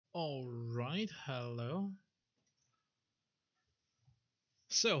Alright, hello.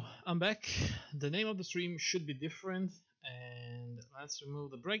 So, I'm back. The name of the stream should be different, and let's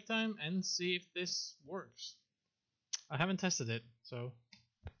remove the break time and see if this works. I haven't tested it, so...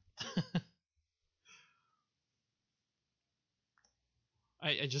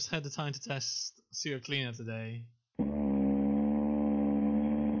 I just had the time to test Serial Cleaner today.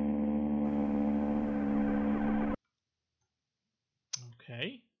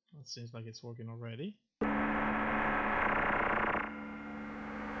 Okay, that seems like it's working already.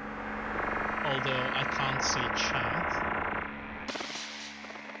 Although I can't see chat.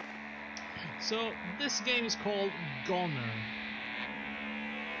 So this game is called Gonner.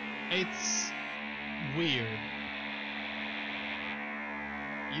 It's weird.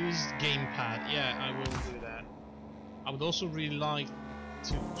 Use gamepad. Yeah, I will do that. I would also really like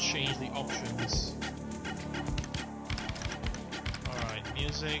to change the options. Alright,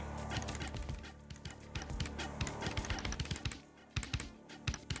 music.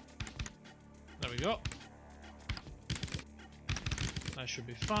 There we go. That should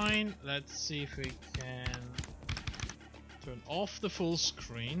be fine. Let's see if we can turn off the full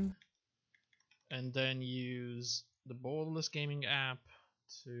screen and then use the borderless gaming app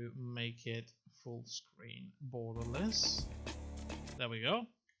to make it full screen borderless. There we go.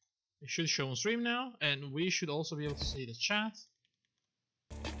 It should show on stream now, and we should also be able to see the chat.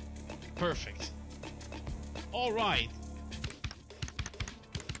 Perfect. Alright.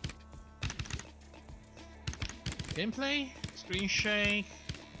 Gameplay, screen shake,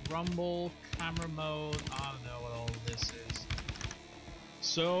 rumble, camera mode, I don't know what all this is.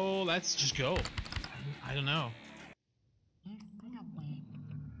 So let's just go. I don't know.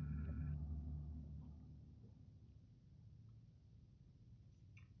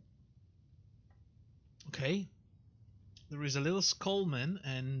 Okay. There is a little skullman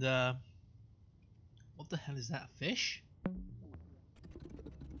and what the hell is that, a fish?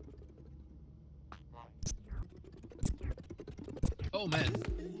 Oh man!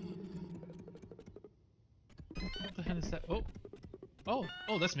 What the hell is that? Oh! Oh!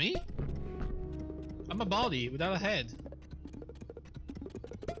 Oh, that's me? I'm a body without a head.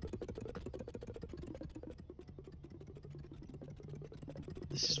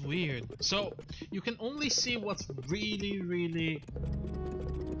 This is weird. So, you can only see what's really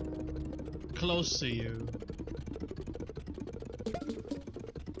close to you.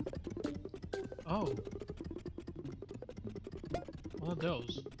 Oh. What are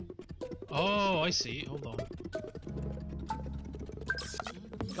those? Oh, I see. Hold on.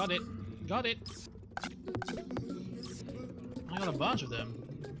 Got it. Got it. I got a bunch of them.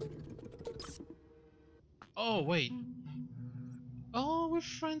 Oh, wait. Oh, we're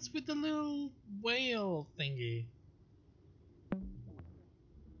friends with the little whale thingy.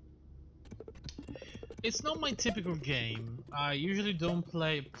 It's not my typical game. I usually don't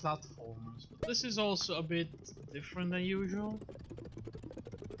play platformers, but this is also a bit different than usual.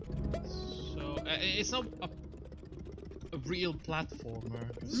 So, it's not a real platformer,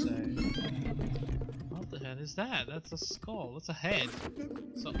 per se. What the hell is that? That's a skull. That's a head.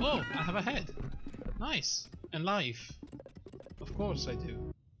 So, oh, I have a head. Nice. And life. Of course I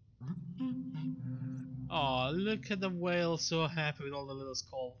do. Oh, look at the whale, so happy with all the little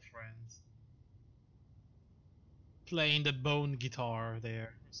skull friends. Playing the bone guitar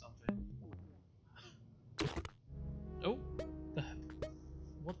there or something. Oh,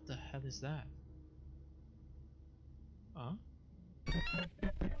 what the hell is that? Huh?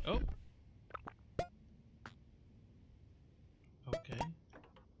 Oh. Okay.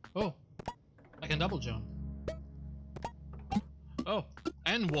 Oh, I can double jump. Oh,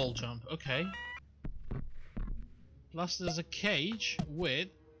 and wall jump, okay. Plus there's a cage with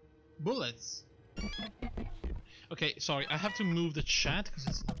bullets. Okay, sorry, I have to move the chat because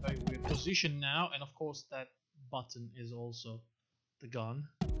it's in a very weird position now, and of course that button is also the gun.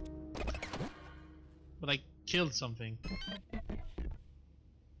 But I killed something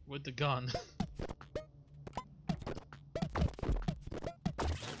with the gun.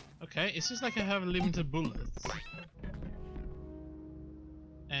 Okay, it seems like I have limited bullets.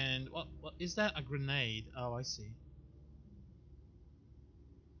 And what is that? A grenade? Oh, I see.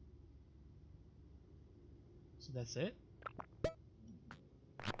 So that's it?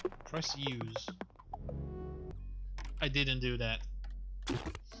 Press use. I didn't do that.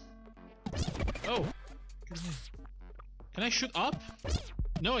 Oh! Can I shoot up?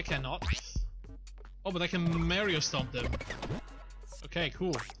 No, I cannot. Oh, but I can Mario stomp them. Okay,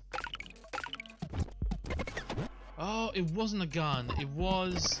 cool. Oh, it wasn't a gun. It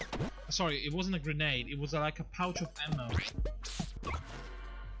was... Sorry, it wasn't a grenade. It was like a pouch of ammo.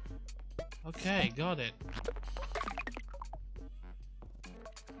 Okay, got it.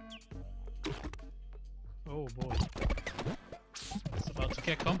 Oh boy. It's about to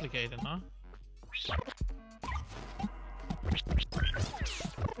get complicated, huh?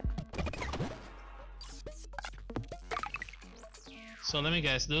 So let me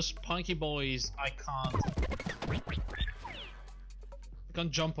guess, those punky boys, I can't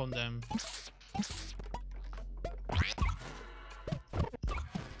jump on them.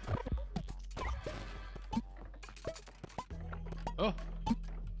 Oh!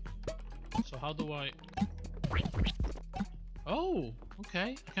 So how do I... Oh!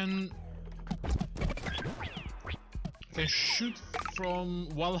 Okay, I can shoot from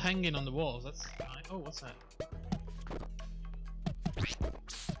while hanging on the walls. That's fine. Oh, what's that?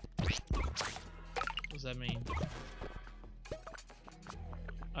 What does that mean?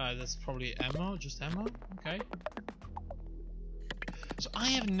 That's probably ammo, just ammo? Okay. So I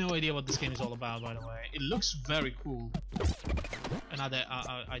have no idea what this game is all about, by the way. It looks very cool. And I died.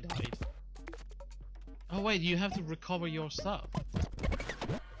 Oh wait, you have to recover your stuff.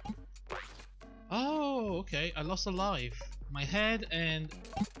 Oh, okay. I lost a life. My head and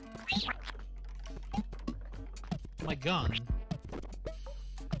my gun.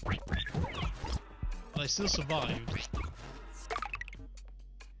 But I still survived.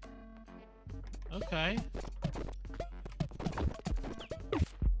 Okay.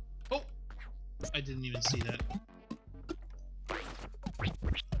 Oh! I didn't even see that.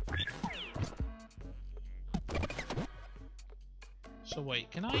 So wait,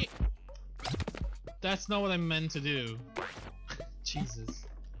 can I... That's not what I meant to do. Jesus.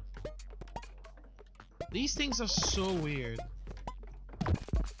 These things are so weird.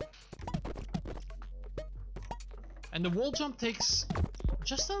 And the wall jump takes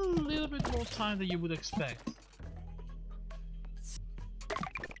just a little bit more time than you would expect.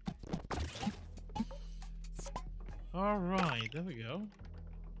 Alright, there we go.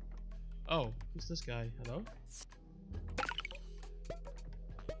 Oh, who's this guy? Hello?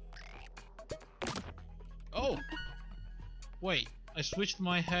 Oh! Wait, I switched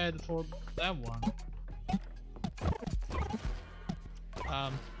my head for that one.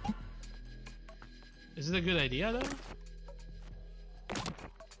 Is it a good idea though?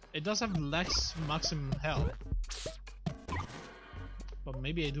 It does have less maximum health. But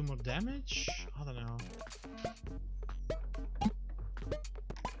maybe I do more damage? I don't know.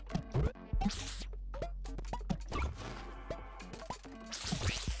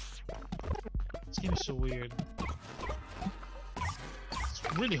 This game is so weird. It's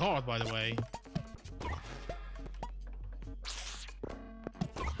really hard, by the way.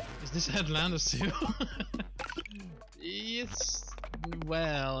 Is this Headlanders too? It's...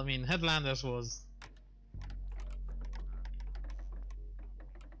 well, I mean, Headlanders was...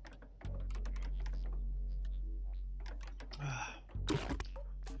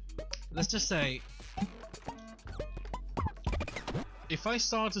 Let's just say... if I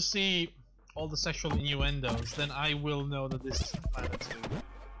start to see all the sexual innuendos, then I will know that this is Headlander 2.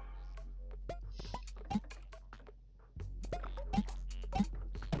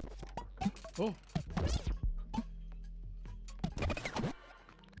 Oh!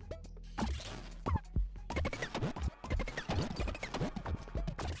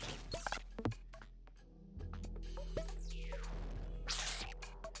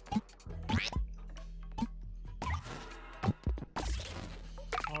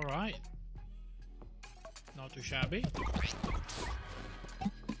 Alright. Not too shabby.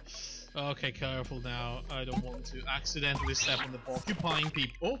 Okay, careful now. I don't want to accidentally step on the porcupine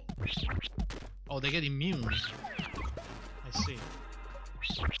people. Oh, they get immune. I see.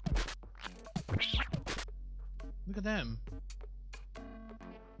 Look at them.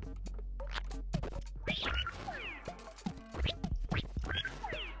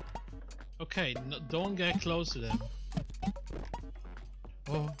 Okay, no, don't get close to them.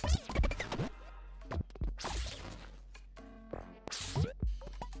 Oh.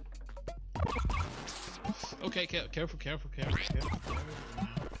 Okay, careful.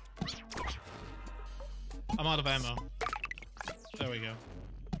 I'm out of ammo. There we go.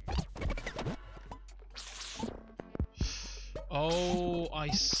 Oh, I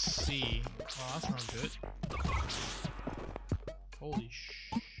see. Oh, that's not good. Holy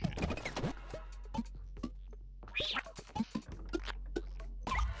shit.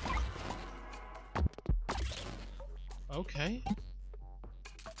 Okay.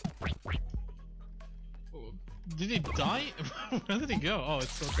 Oh, did he die? Where did he go? Oh,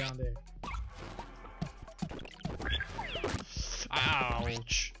 it's still down there.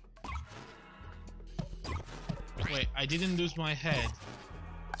 Ouch. Wait, I didn't lose my head.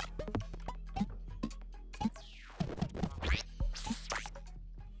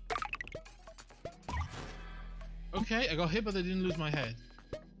 Okay, I got hit, but I didn't lose my head.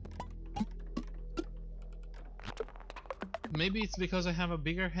 Maybe it's because I have a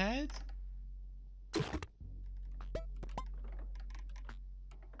bigger head?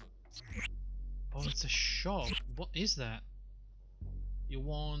 Oh, it's a shop. What is that? You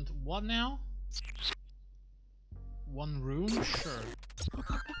want what now? One room? Sure.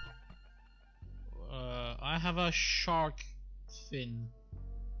 I have a shark fin.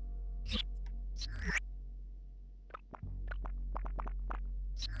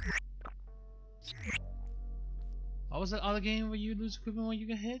 What was that other game where you lose equipment when you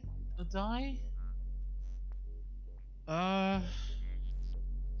get hit or die? That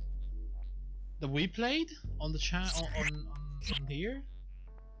we played on the channel on here.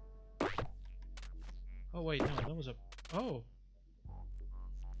 Oh wait, no, that was a oh.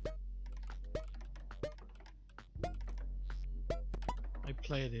 I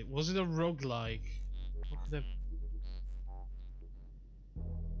played it. Was it a roguelike? What could that...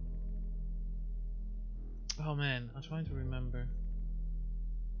 Oh man, I'm trying to remember.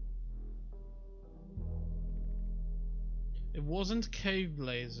 It wasn't Cave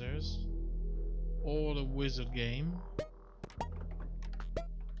Blazers or the Wizard game.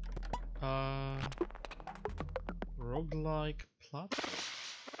 Roguelike plot.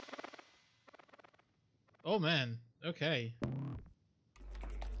 Oh man, okay.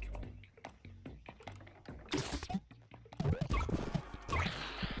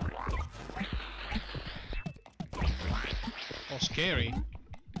 Oh, scary.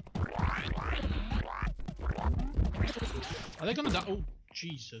 Are they gonna die? Oh,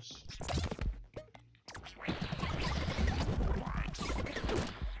 Jesus.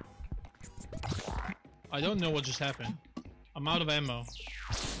 I don't know what just happened. I'm out of ammo.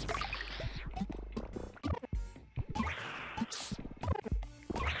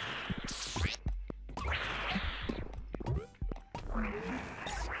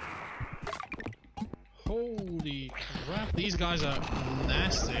 Holy crap, these guys are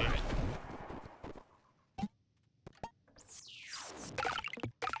nasty.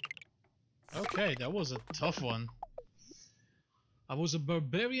 Okay, that was a tough one. I was a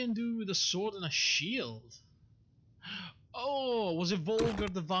barbarian dude with a sword and a shield. Oh, was it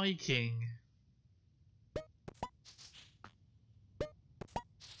Volgar the Viking?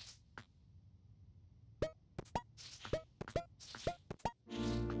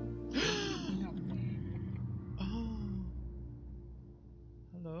 Oh.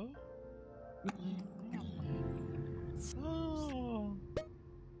 Hello? Oh.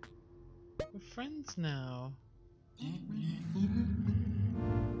 We're friends now.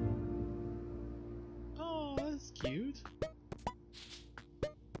 Oh, that's cute.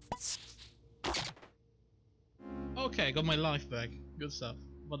 Okay, I got my life back. Good stuff.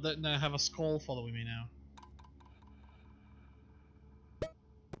 But then I have a skull following me now.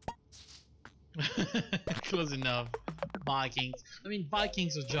 Close enough. Vikings. I mean,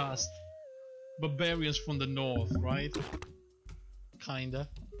 Vikings are just barbarians from the north, right? Kinda.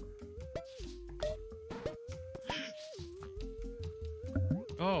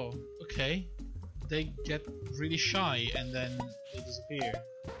 Oh, okay. They get really shy and then they disappear.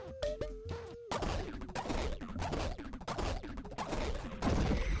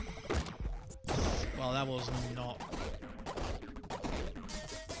 Well, that was not...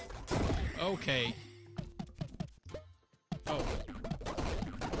 Okay. Oh.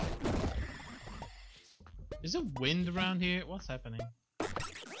 Is there wind around here? What's happening?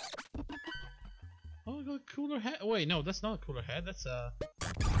 Oh, I got a cooler head. Oh, wait, no, that's not a cooler head. That's a...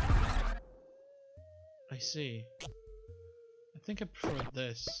 I see. I think I prefer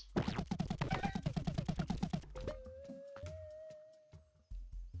this.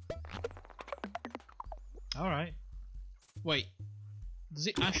 Alright. Wait. Does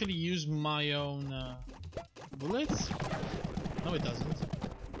it actually use my own bullets? No, it doesn't.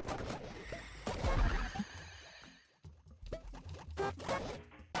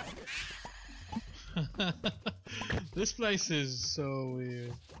 This place is so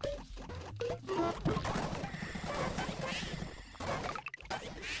weird.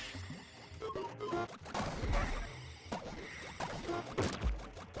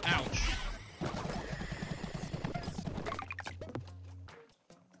 Ouch.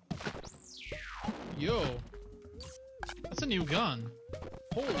 Yo. That's a new gun.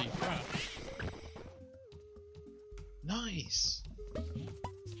 Holy crap. Nice.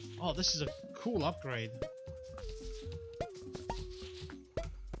 Oh, this is a cool upgrade.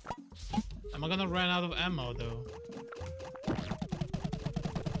 Am I gonna run out of ammo though?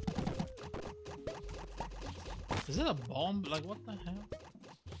 Is it a bomb? Like, what the hell?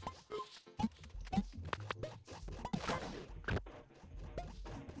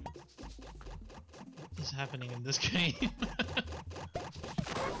 happening in this game.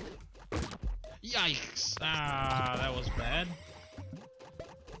 Yikes! Ah, that was bad.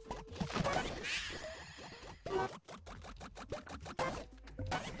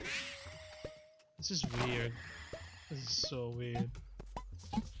 This is weird. This is so weird.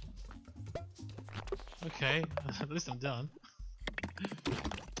 Okay, at least I'm done.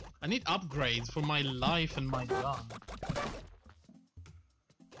 I need upgrades for my life and my gun.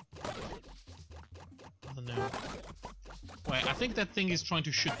 I don't know. Wait, I think that thing is trying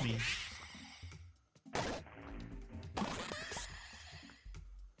to shoot me.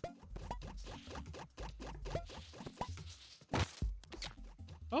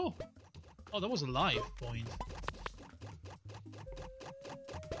 Oh! Oh, that was a live point.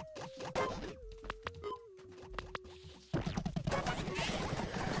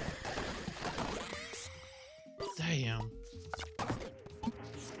 Damn.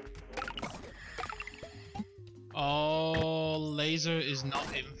 Oh, laser is not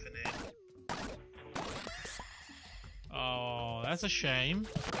infinite. Oh, that's a shame.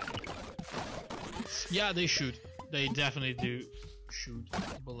 Yeah, they shoot. They definitely do shoot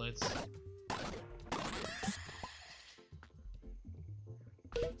bullets.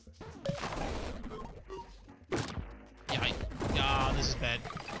 Yeah, this is bad.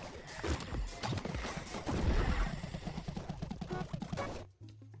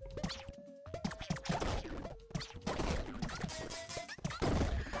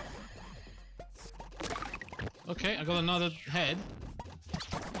 Okay, I got another head.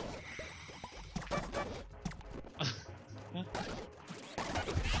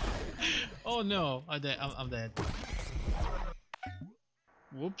 Oh no, I'm dead.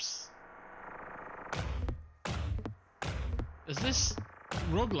 Whoops. Is this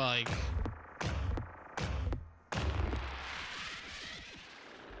roguelike?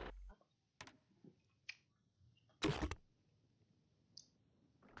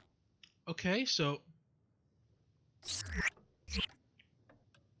 Okay, so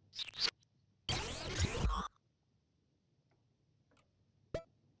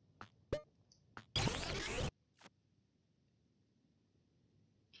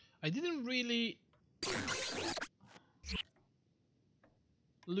I didn't really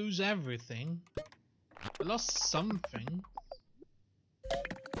lose everything. I lost something.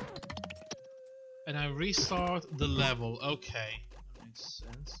 And I restart the level. Okay, that makes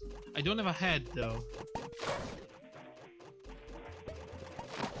sense. I don't have a head though.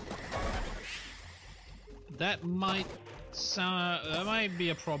 That might be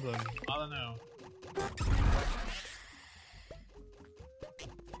a problem. I don't know.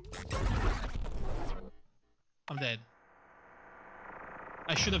 I'm dead.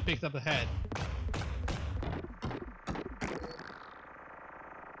 I should have picked up a head.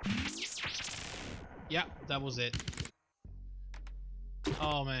 Yeah, that was it.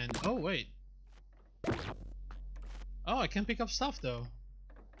 Oh man. Oh wait. Oh, I can pick up stuff though.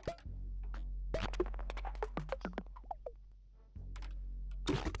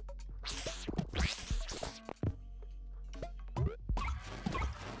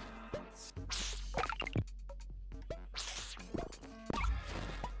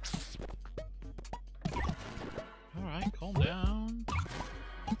 Alright, calm down.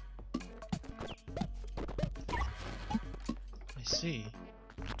 I see.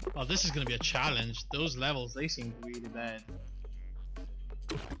 Oh, this is gonna be a challenge. Those levels, they seem really bad.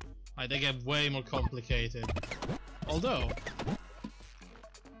 Like, they get way more complicated. Although,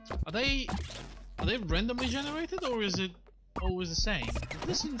 are they randomly generated or is it always the same?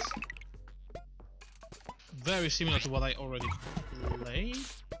 This seems very similar to what I already played.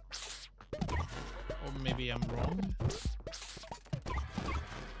 Or maybe I'm wrong.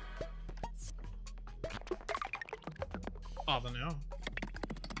 I don't know.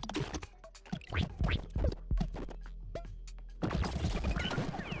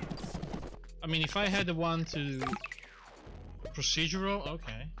 I mean, if I had the one to procedural,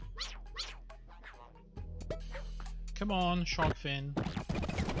 okay. Come on, shark fin.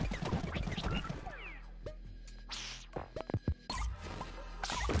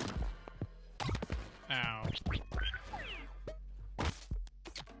 Ow.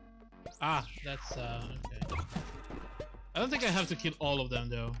 Ah, that's okay. I don't think I have to kill all of them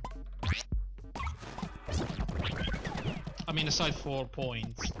though. I mean, aside 4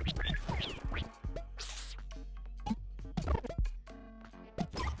 points.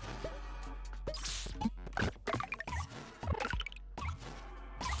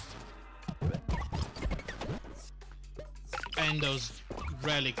 And those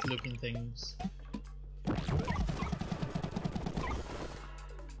relic looking things.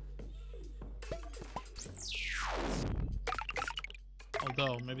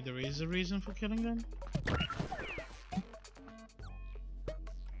 Although, maybe there is a reason for killing them?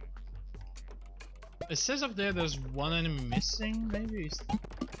 It says up there there's one enemy missing, maybe?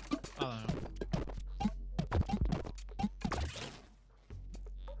 I don't know.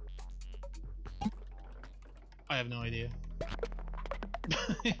 I have no idea.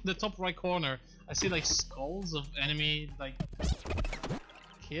 In the top right corner, I see like skulls of enemy like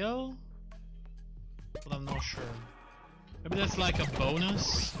kill, but I'm not sure. Maybe that's like a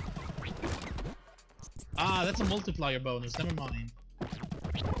bonus. Ah, that's a multiplier bonus. Never mind.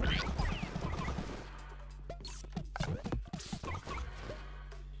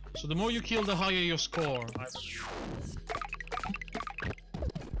 So the more you kill, the higher your score.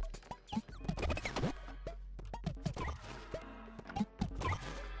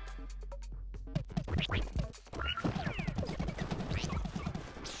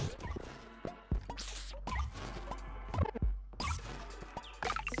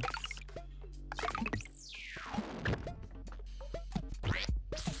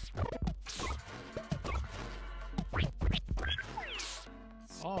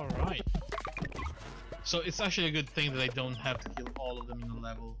 Alright. So it's actually a good thing that I don't have to kill all of them in a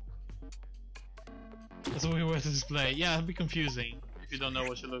level. That's a weird way to display. Yeah, it'd be confusing if you don't know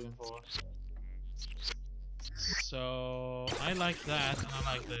what you're looking for. So I like that and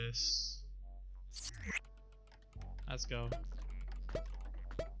I like this. Let's go.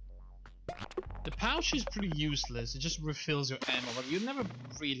 The pouch is pretty useless, it just refills your ammo, but you're never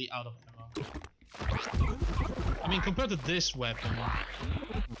really out of ammo. I mean, compared to this weapon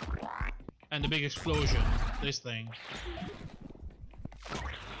and the big explosion, this thing.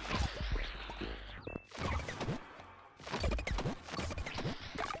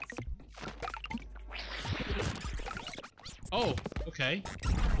 Oh, okay.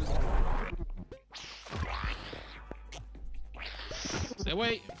 Stay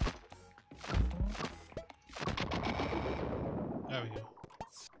away. There we go.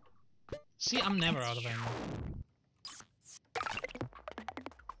 See, I'm never out of ammo.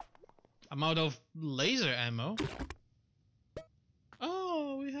 I'm out of laser ammo.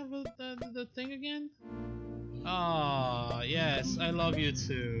 Oh, we have the thing again? Ah, yes, I love you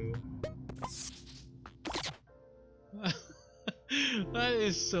too. That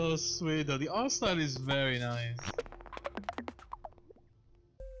is so sweet though. The art style is very nice.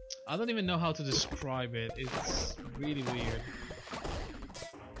 I don't even know how to describe it. It's really weird.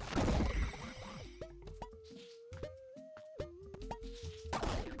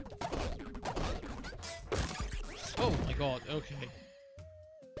 Oh my god, okay.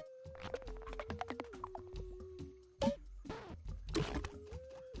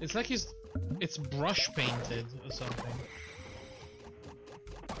 It's like it's brush painted or something.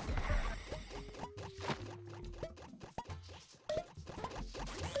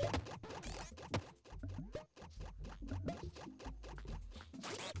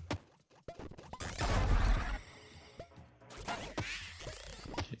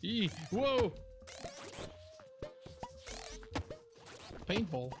 Whoa!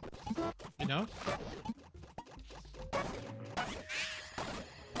 Paintball, you know?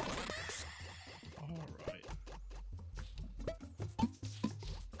 Alright.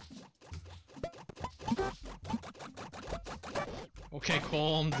 Okay,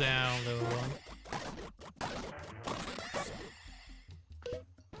 calm down, little one.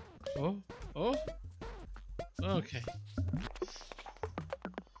 Oh? Oh? Okay.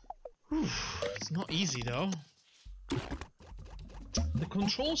 Whew. It's not easy though. The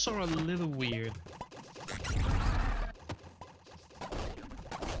controls are a little weird.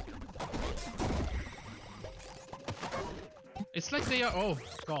 It's like they are. Oh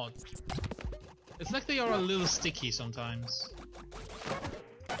god. It's like they are a little sticky sometimes.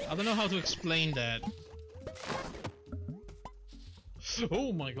 I don't know how to explain that.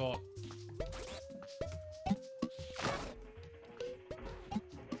 Oh my god.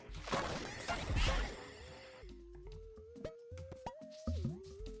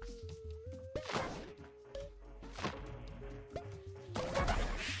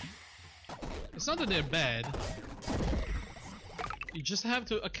 It's not that they're bad. You just have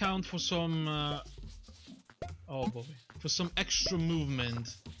to account for some oh boy, for some extra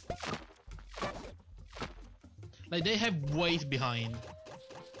movement. Like they have weight behind.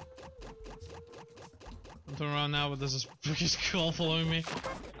 I'm turning around now, but there's a spooky skull following me.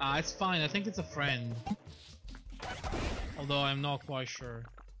 Ah, it's fine. I think it's a friend. Although I'm not quite sure.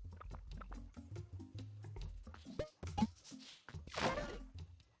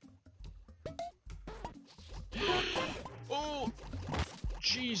 Oh,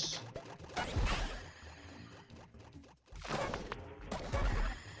 jeez.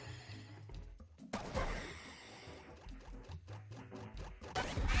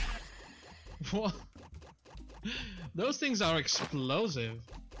 What? Those things are explosive.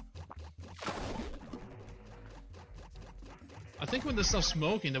 I think when they stop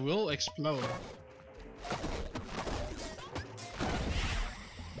smoking, they will explode.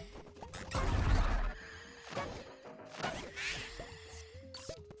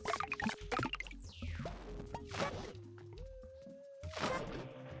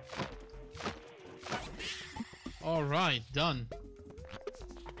 Alright, done.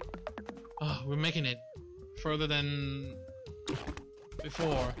 Oh, we're making it further than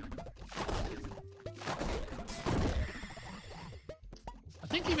before. I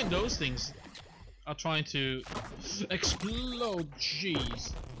think even those things are trying to explode.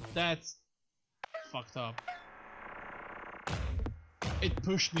 Jeez, that's fucked up. It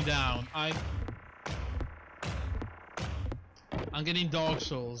pushed me down. I'm getting Dark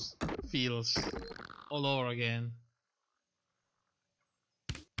Souls feels all over again.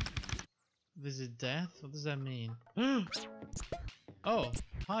 Visit death? What does that mean? Oh,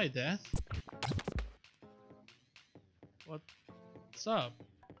 hi death. What's up?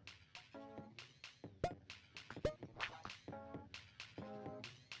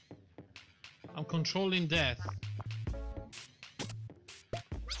 I'm controlling death.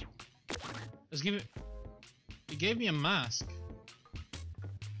 Let's give it. It gave me a mask.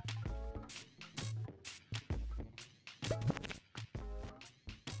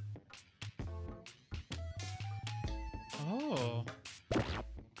 Oh.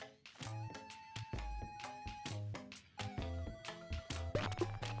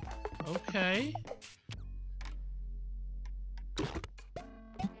 Okay.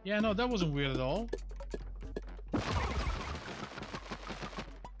 Yeah, no, that wasn't weird at all.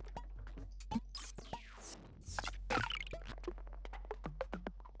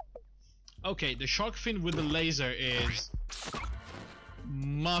 Okay, the shark fin with the laser is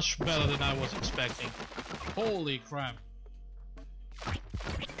much better than I was expecting. Holy crap.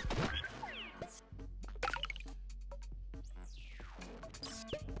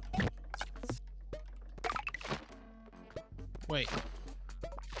 Wait.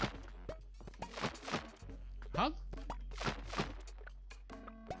 How?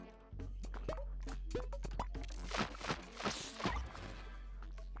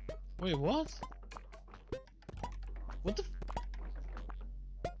 Wait, what? What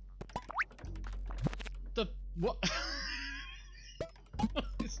the what? What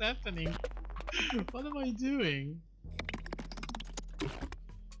is happening? What am I doing?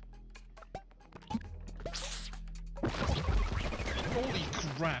 Holy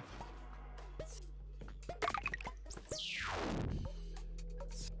crap.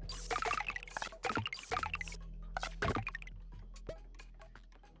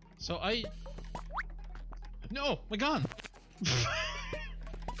 So no, my gun.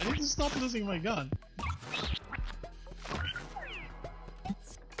 I need to stop losing my gun. What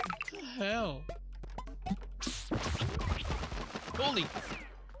the hell? Holy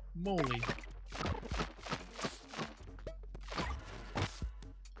moly.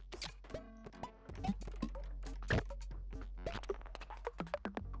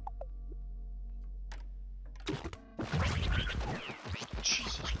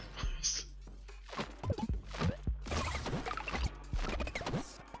 Jesus Christ.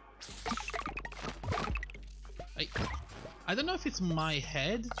 I don't know if it's my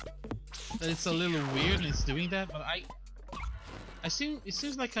head that it's a little weird and it's doing that, but it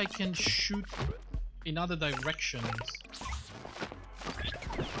seems like I can shoot in other directions.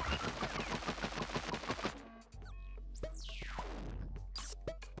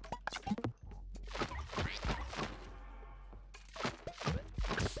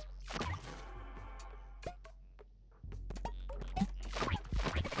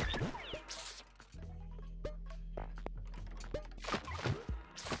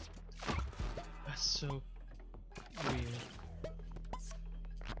 So weird.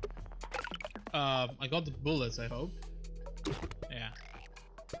 I got the bullets, I hope. Yeah.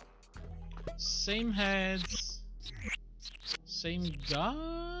 Same heads. Same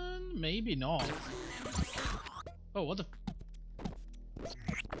gun? Maybe not. Oh, what the?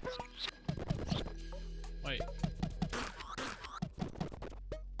 Wait.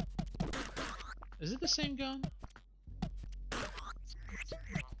 Is it the same gun?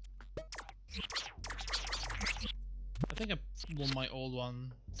 I think I want my old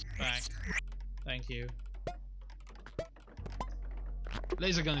one back. Thank you.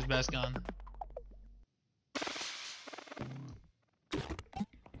 Laser gun is best gun.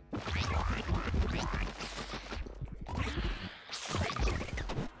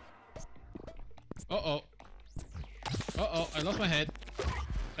 Uh-oh. Uh-oh, I lost my head.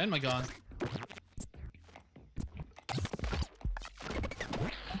 And my gun.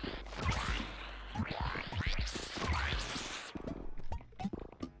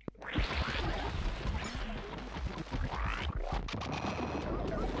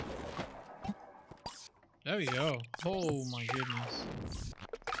 There we go. Oh my goodness.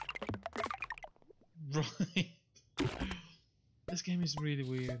 Right. This game is really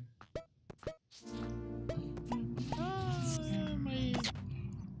weird.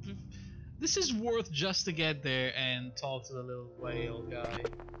 This is worth just to get there and talk to the little whale guy.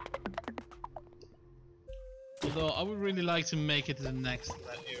 Although I would really like to make it to the next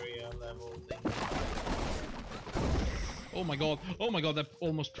area level thing. Oh my god, that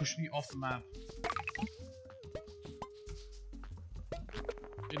almost pushed me off the map.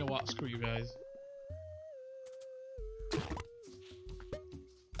 You know what, screw you guys.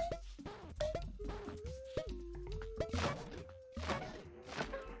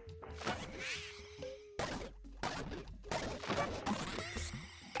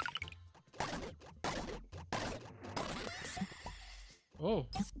 Oh.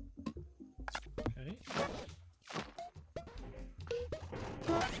 Okay.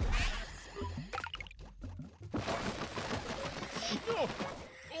 No!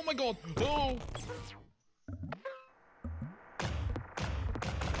 Oh my god! Oh!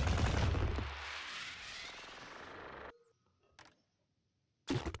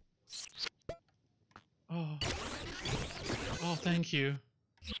 Oh. Oh, thank you.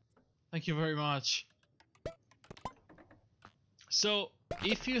 Thank you very much. So,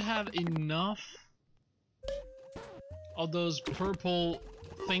 if you have enough of those purple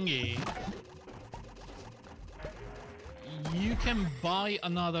thingy, you can buy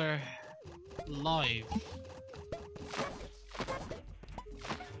another life.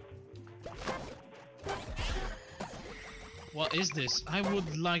 What is this? I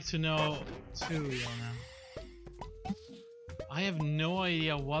would like to know too, Yona. I have no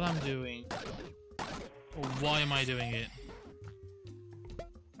idea what I'm doing or why am I doing it.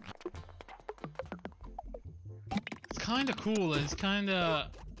 It's kinda cool and it's kinda...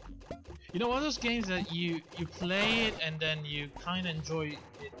 You know, one of those games that you play it and then you kinda enjoy it,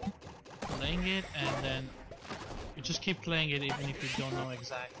 playing it, and then you just keep playing it even if you don't know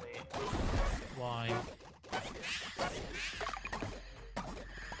exactly why.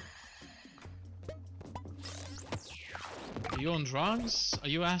 Are you on drugs? Are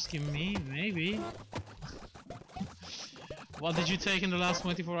you asking me? Maybe. What did you take in the last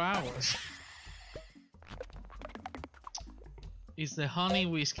 24 hours? Is the honey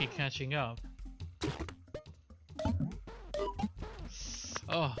whiskey catching up?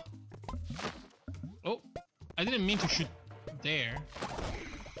 Oh. Oh, I didn't mean to shoot there.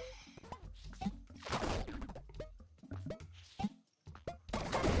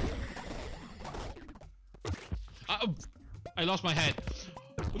 I lost my head.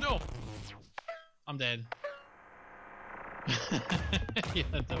 Oh, no! I'm dead. Yeah,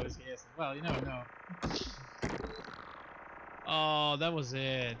 that was yes. Well, you never know. Oh, that was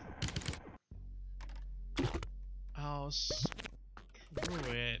it. Oh,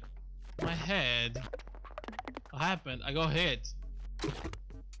 screw it. My head. What happened? I got hit.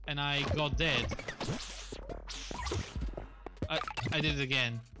 And I got dead. I did it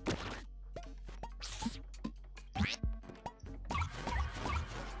again.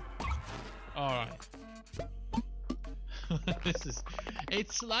 Alright. This is...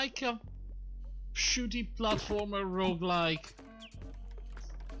 It's like a shooty platformer roguelike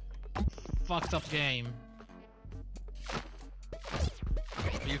fucked up game.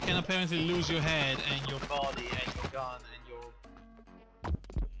 You can apparently lose your head and your body and your gun and your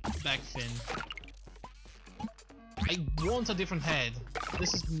back fin. I want a different head.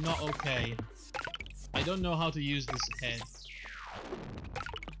 This is not okay. I don't know how to use this head.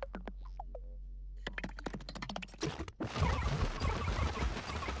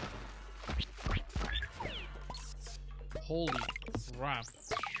 Holy crap.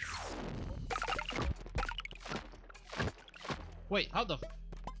 Wait, how the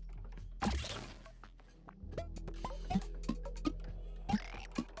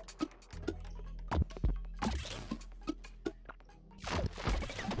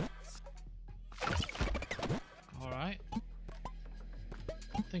Alright.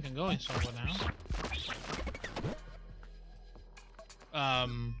 I think I'm going somewhere now.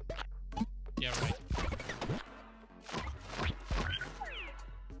 Yeah, right.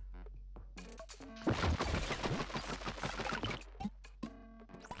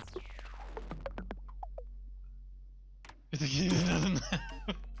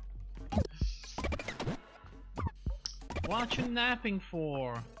 What you napping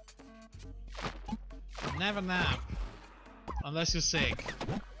for? Never nap. Unless you're sick.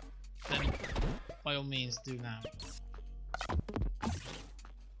 Then by all means do nap.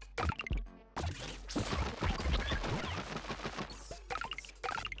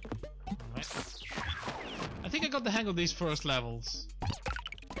 Alright. got the hang of these first levels.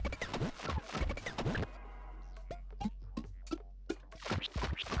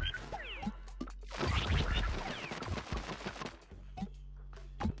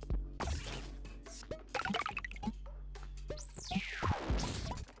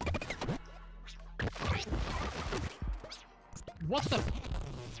 What the?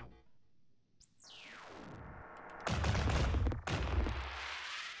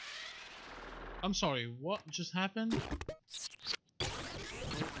 I'm sorry, what just happened?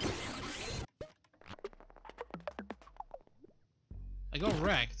 I got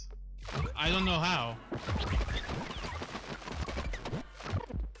wrecked. I don't know how.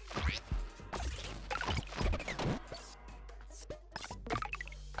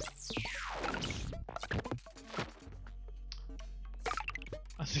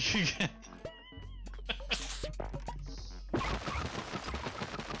 I think you get.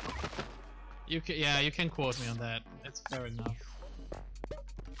 Yeah, you can quote me on that. That's fair enough.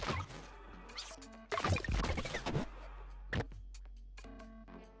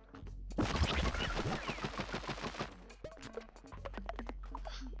 I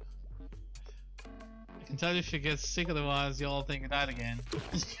can tell you if you get sick, otherwise you'll all think of that again.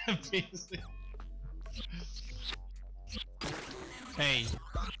 Hey,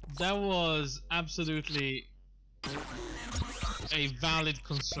 that was absolutely a valid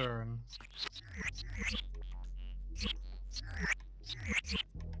concern.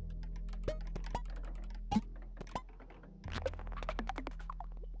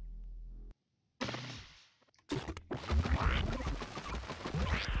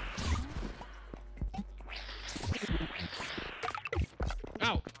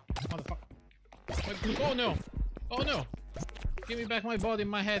 Ow! Motherfucker. Oh no! Oh no! Give me back my body,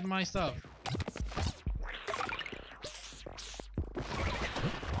 my head, my stuff.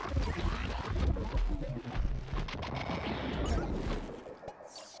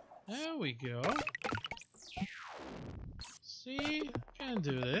 There we go. See? Can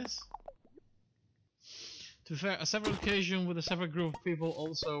do this. To be fair, a several occasion with a separate group of people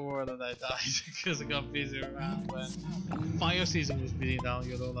also were that I died because I got busy around when fire season was beating down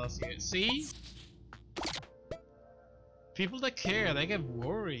Yolo last year. See? People that care, they get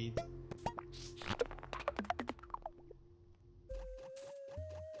worried.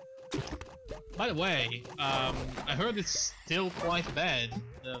 By the way, I heard it's still quite bad,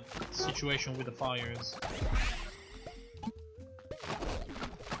 the situation with the fires.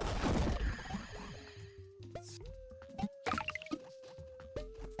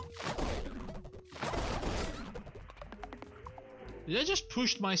 Did I just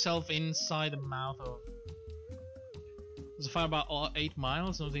push myself inside the mouth of... There's a fire about 8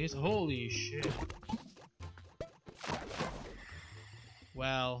 miles of this? Holy shit.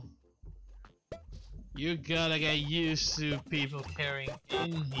 Well... You gotta get used to people carrying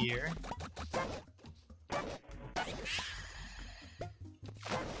in here.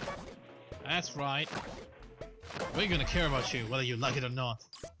 That's right. We're gonna care about you, whether you like it or not.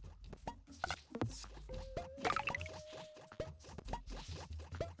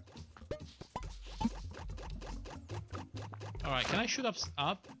 Alright, can I shoot up?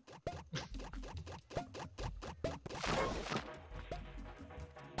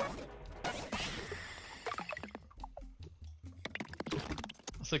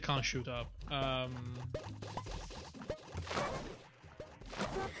 I can't shoot up. Oh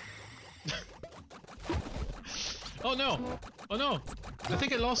no! Oh no! I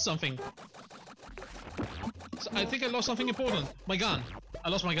think I lost something. I think I lost something important. My gun. I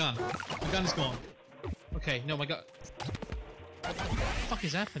lost my gun. My gun is gone. Okay, no, my gun. What the fuck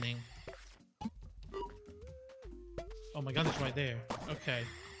is happening? Oh, my gun is right there. Okay.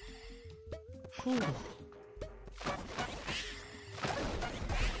 Whew.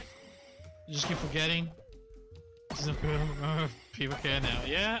 You just keep forgetting. People care now.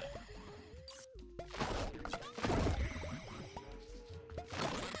 Yeah.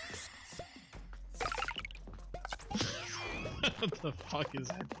 What the fuck is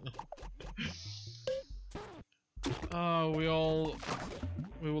happening? Oh, we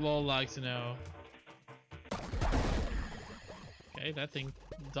will all like to know. Okay, that thing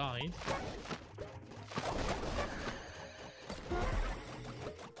died.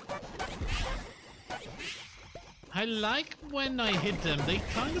 I like when I hit them, they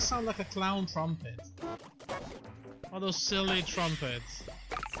kind of sound like a clown trumpet. Or those silly trumpets.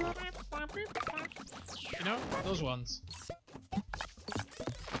 You know, those ones.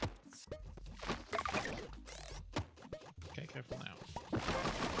 Okay, careful now.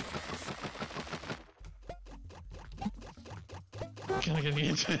 Can I get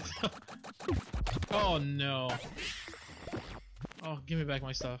into it? Oh no. Oh, give me back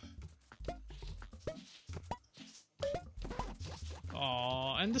my stuff.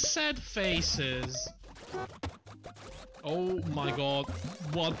 Oh, and the sad faces. Oh my god.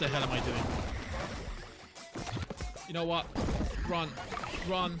 What the hell am I doing? You know what? Run.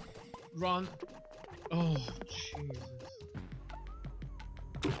 Run. Run. Oh, Jesus.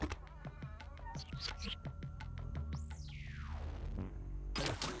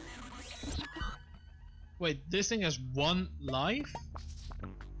 Wait, this thing has 1 life?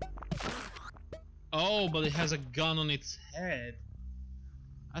 Oh, but it has a gun on its head.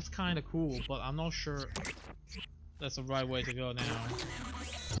 That's kinda cool, but I'm not sure that's the right way to go now.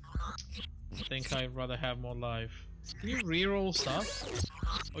 I think I'd rather have more life. Can you reroll stuff?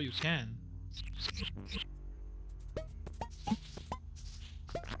 Oh, you can.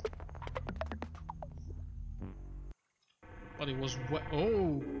 But it was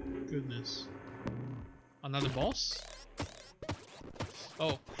oh, goodness. Another boss?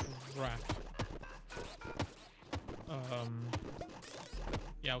 Oh, crap.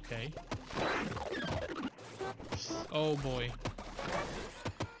 Yeah, okay. Oh boy.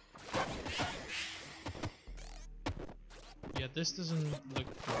 Yeah, this doesn't look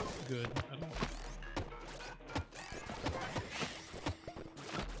good at all.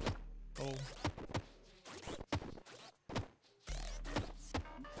 Oh.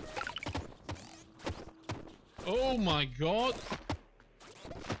 Oh my god!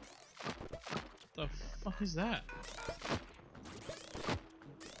 The fuck is that?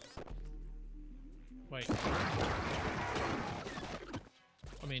 Wait.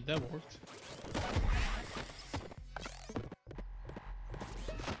 I mean, that worked.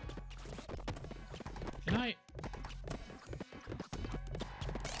 Can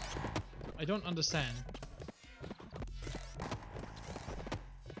I don't understand.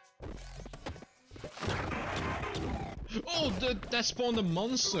 Oh, that spawned a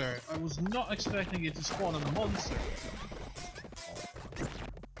monster! I was not expecting it to spawn a monster.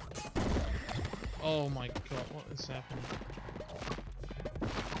 Oh my god, what is happening?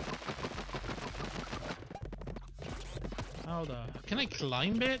 How the... Can I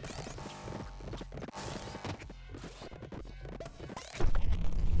climb it?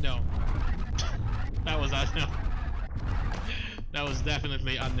 No. That was a no. That was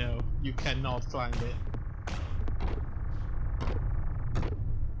definitely a no. You cannot climb it.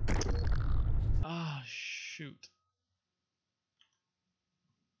 Ah, shoot.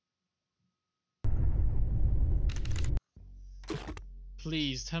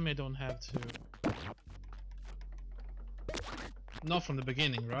 Please tell me I don't have to. Not from the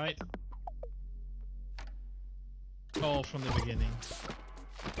beginning, right? Oh, from the beginning.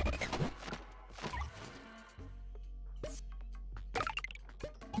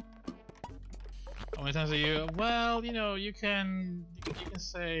 How many times are you? Well, you know, you can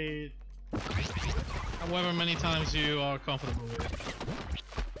say however many times you are comfortable with.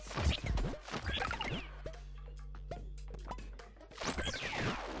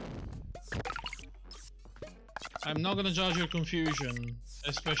 I'm not gonna judge your confusion,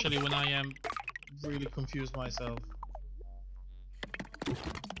 especially when I am really confused myself.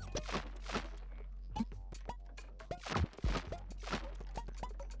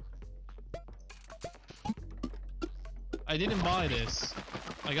 I didn't buy this.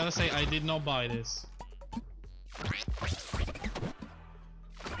 I gotta say, I did not buy this.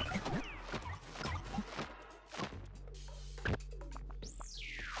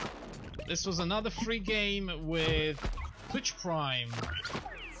 This was another free game with Twitch Prime.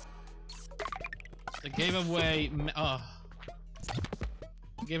 They gave away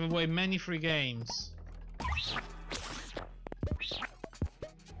many free games.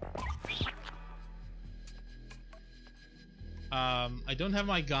 I don't have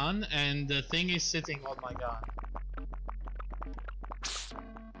my gun, and the thing is sitting on my gun.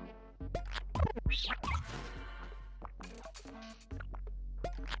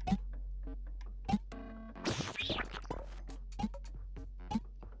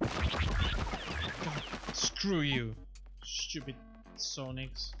 Screw you, stupid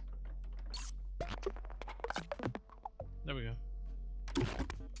Sonics. There we go.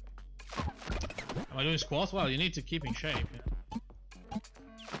 Am I doing squats? Well, you need to keep in shape. Yeah.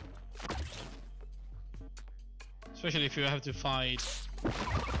 Especially if you have to fight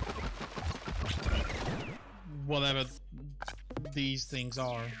whatever these things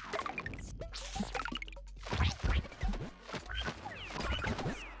are.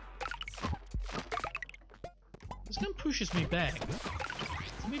 This gun pushes me back.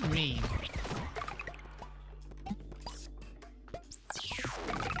 It's a bit mean.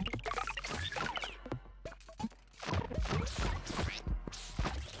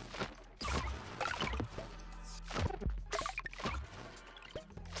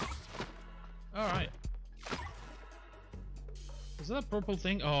 Alright. Is that a purple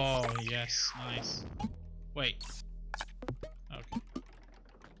thing? Oh, yes. Nice. Wait. Okay.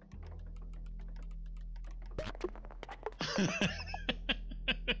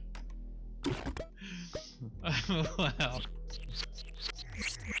 Well.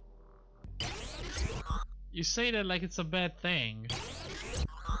 You say that like it's a bad thing.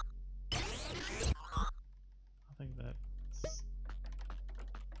 I think that's...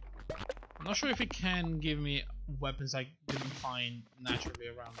 I'm not sure if it can give me weapons I didn't find naturally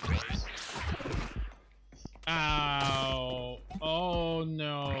around the place. Ow! Oh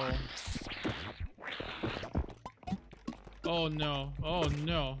no! Oh no! Oh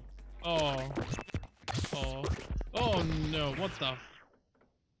no! Oh! Oh! Oh no! What the?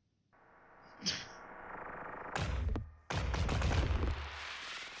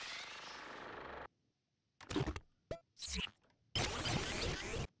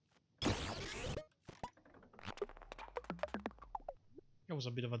 That was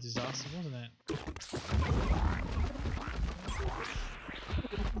a bit of a disaster, wasn't it?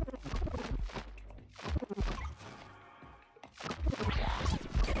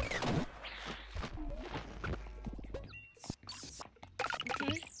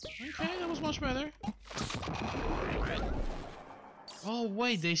 Okay, that was much better. Oh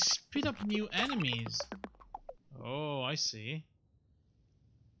wait, they spit up new enemies. Oh, I see.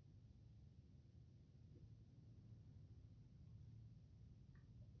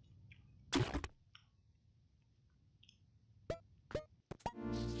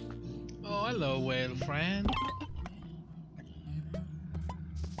 Oh, hello, whale friend.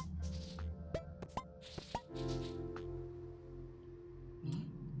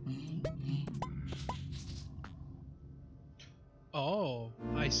 Oh,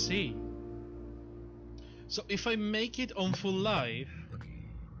 I see. So if I make it on full life,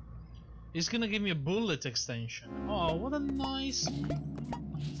 it's gonna give me a bullet extension. Oh, what a nice,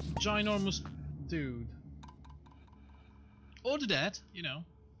 ginormous dude. Or the dead, you know.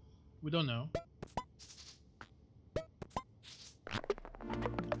 We don't know.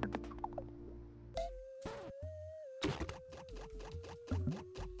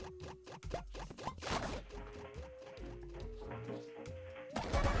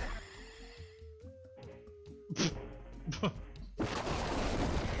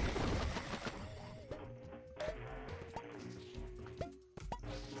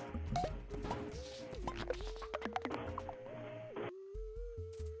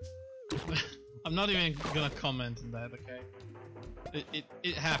 I'm not even gonna comment on that, okay?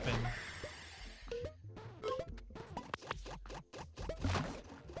 It happened.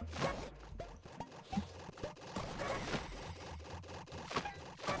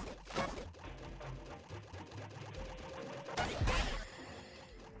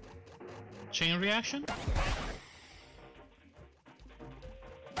 Chain reaction?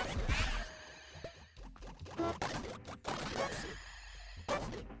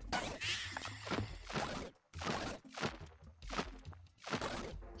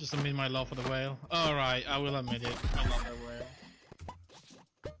 Just admit my love for the whale. Alright, I will admit it. I love that whale.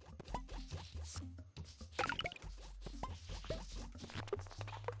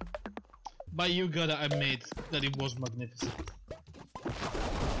 But you gotta admit that it was magnificent.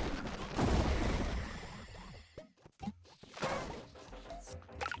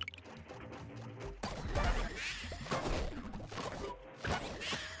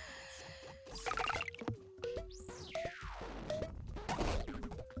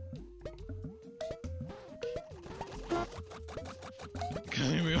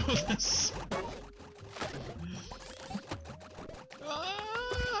 Can we all this?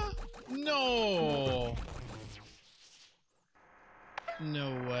 No! No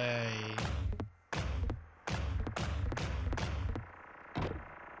way.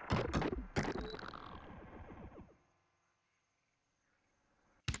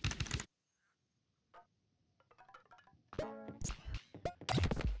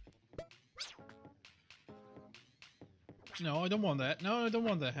 No, I don't want that. No, I don't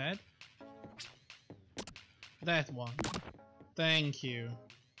want that head. That one. Thank you.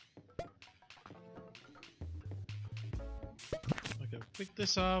 Okay, pick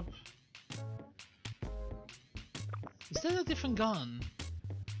this up. Is that a different gun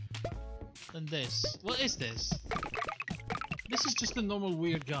than this? What is this? This is just a normal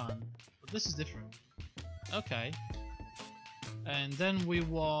weird gun, but this is different. Okay. And then we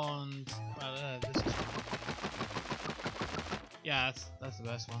want... well, this is... yeah, that's the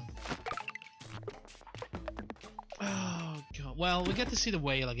best one. Oh god. Well, we get to see the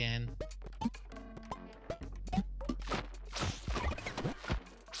whale again.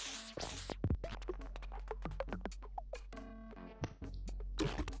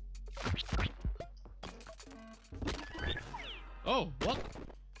 Oh, what?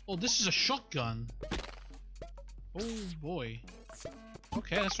 Oh, this is a shotgun. Oh boy.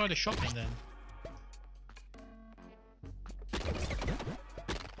 Okay, let's try the shotgun then.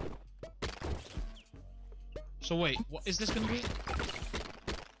 So wait, what is this gonna be?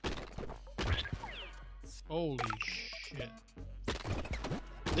 Holy shit.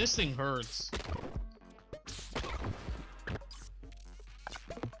 This thing hurts.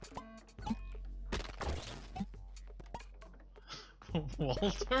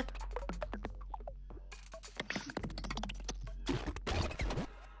 Walter?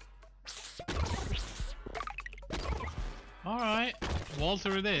 Alright,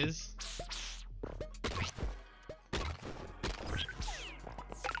 Walter it is.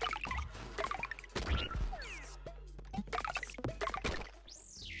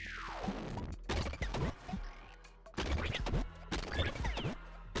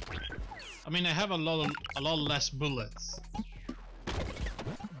 I mean, I have a lot less bullets,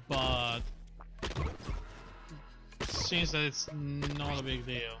 but seems that it's not a big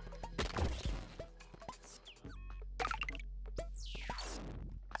deal.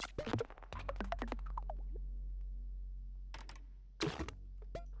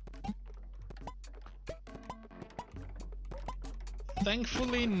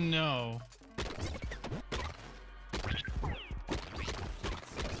 Thankfully, no.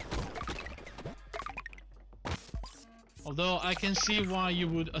 Although I can see why you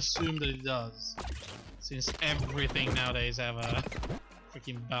would assume that it does, since everything nowadays have a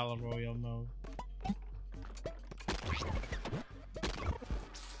freaking Battle Royale mode.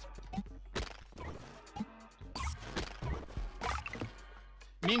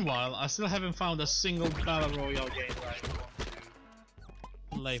 Meanwhile, I still haven't found a single Battle Royale game that I want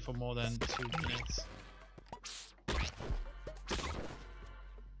to play for more than 2 minutes.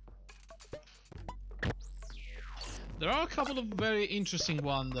 There are a couple of very interesting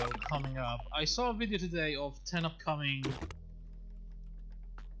ones though coming up. I saw a video today of 10 upcoming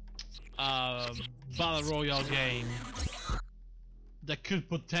Battle Royale game that could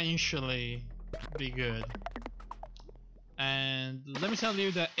potentially be good. And let me tell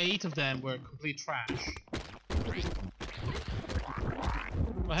you that 8 of them were complete trash.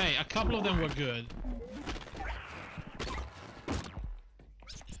 But hey, a couple of them were good.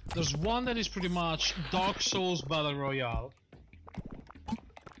 There's one that is pretty much Dark Souls Battle Royale.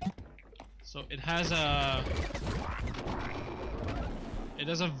 So it has a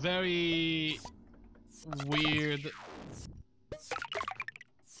very weird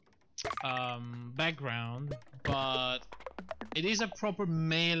background, but it is a proper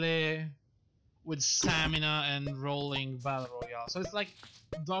melee with stamina and rolling Battle Royale. So it's like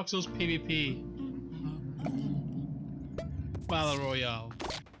Dark Souls PvP Battle Royale.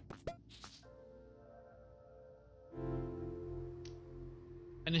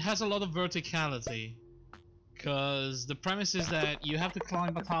 And it has a lot of verticality, because the premise is that you have to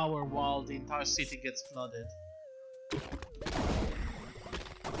climb a tower while the entire city gets flooded.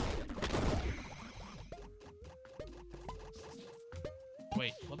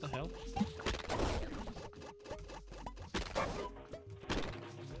 Wait, what the hell?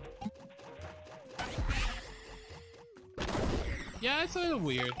 Yeah, it's a little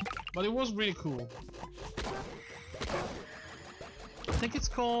weird, but it was really cool. I think it's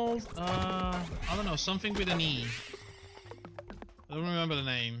called, I don't know, something with an E. I don't remember the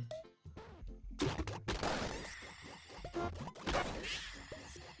name.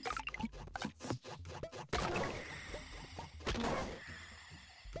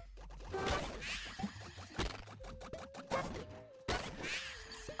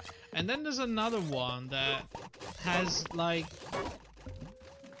 And then there's another one that has like...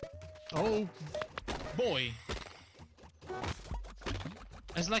 Oh boy!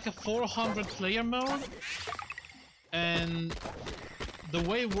 It's like a 400 player mode, and the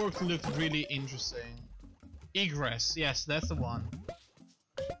way it worked looked really interesting. Egress, yes, that's the one.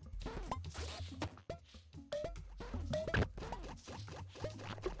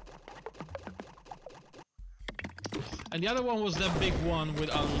 And the other one was that big one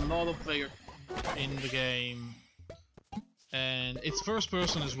with a lot of players in the game. And it's first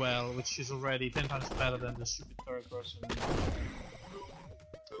person as well, which is already 10 times better than the stupid third person.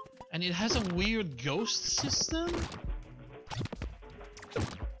 And it has a weird ghost system?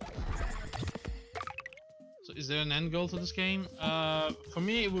 So is there an end goal to this game? For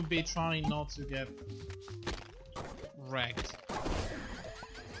me it would be trying not to get wrecked.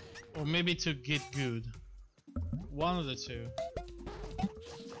 Or maybe to get good. One of the two.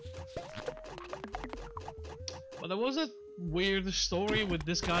 But there was a weird story with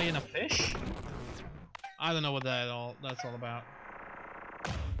this guy and a fish. I don't know what that's all about.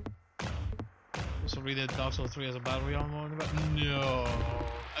 So read Dark Souls 3 as a battle royale mode, but no,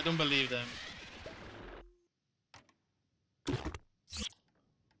 I don't believe them.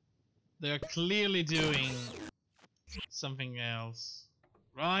 They are clearly doing something else,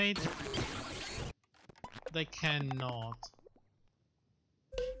 right? They cannot.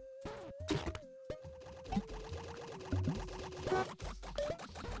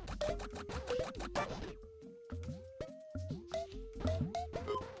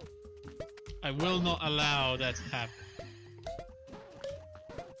 I will not allow that to happen.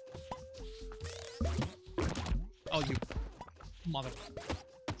 Oh, you motherfucker.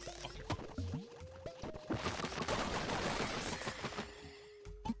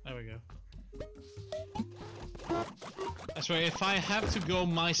 There we go. I swear, if I have to go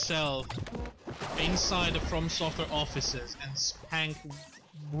myself inside the From Software offices and spank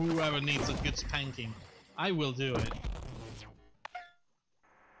whoever needs a good spanking, I will do it.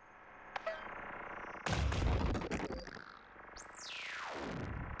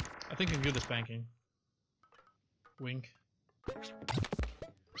 I think I'm good at spanking. Wink.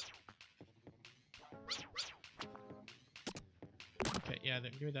 Okay, yeah,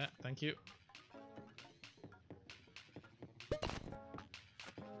 then give me that. Thank you.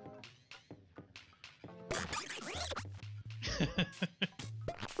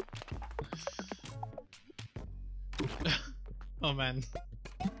 Oh man,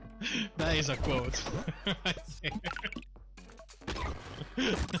 that is a quote.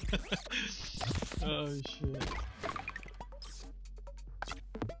 Oh shit.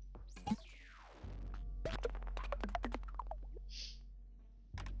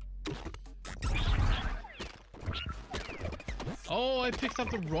 Oh, I picked up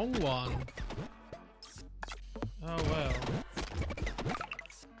the wrong one. Oh well.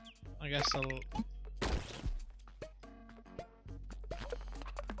 I guess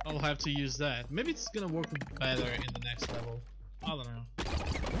I'll have to use that. Maybe it's gonna work better in the next level. I don't know.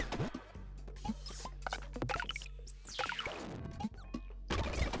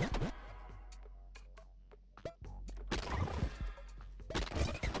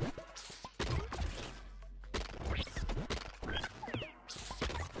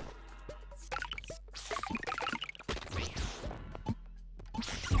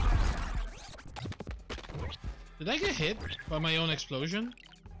 Did I get hit by my own explosion?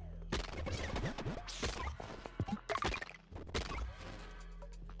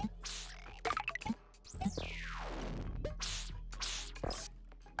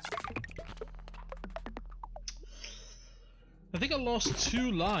 I think I lost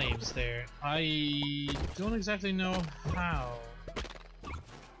 2 lives there. I don't exactly know how.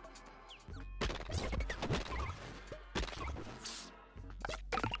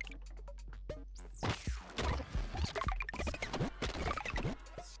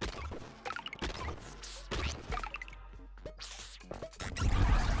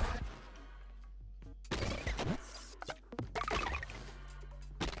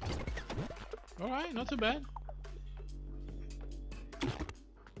 Alright, not too bad.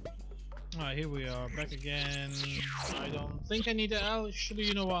 Alright, here we are, back again. I don't think I need to. Actually,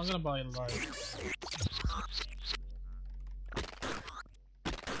 you know what? I'm gonna buy a life.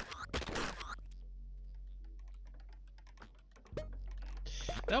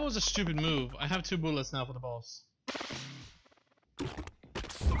 That was a stupid move. I have 2 bullets now for the boss.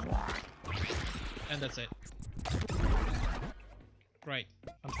 And that's it. Great.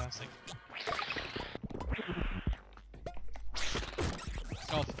 Fantastic.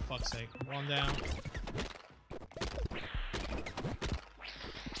 Oh, for fuck's sake. 1 down.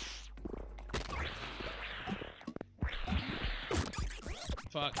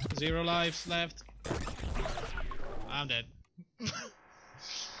 Fuck. 0 lives left. I'm dead.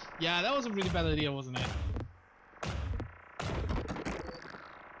 Yeah, that was a really bad idea, wasn't it?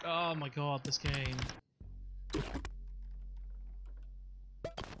 Oh my god, this game.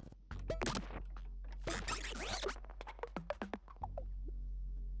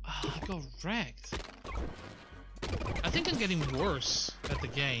 I got wrecked. I think I'm getting worse at the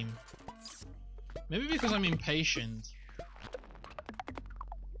game. Maybe because I'm impatient.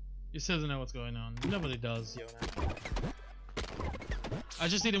 You still don't know what's going on. Nobody does, Yona. I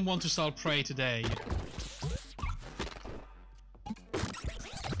just didn't want to start Prey today.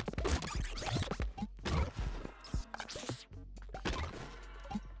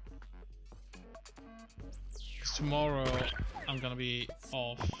 Tomorrow I'm gonna be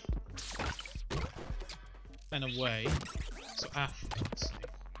off and away, so afterwards.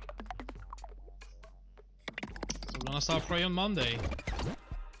 So we're gonna start Prey on Monday.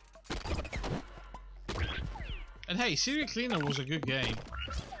 And hey, Serial Cleaner was a good game.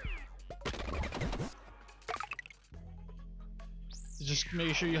 just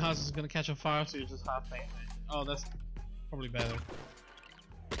make sure your house is gonna catch on fire, so you're just half paying attention. Oh, that's probably better.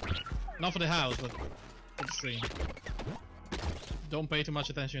 Not for the house, but for the stream. Don't pay too much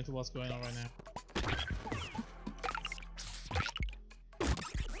attention to what's going on right now.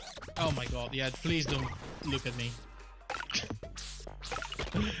 Oh my god, yeah, please don't look at me.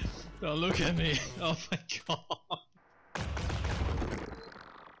 Don't look at me. Oh my god.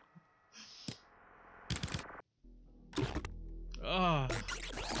 Oh.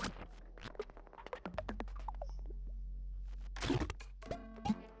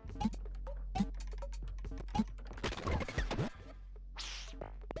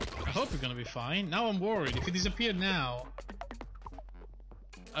 I hope you're gonna be fine. Now I'm worried. If you disappear now,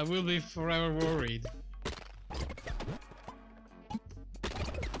 I will be forever worried.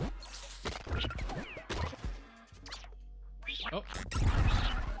 Oh.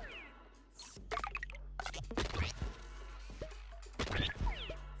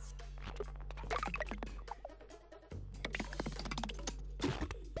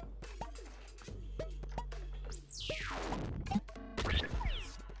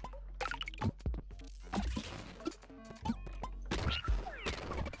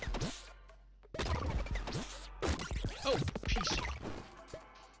 Oh, peace.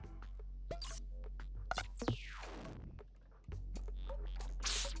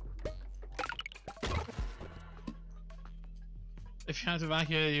 If you have to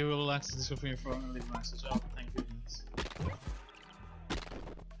evacuate, you will access this from your phone and leave a message. Oh, thank goodness.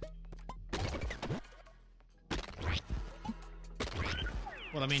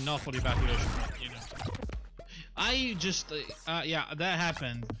 Well, I mean, not for the evacuation, but you know. I just, yeah, that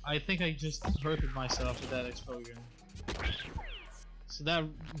happened. I think I just hurted myself with that exposure. So that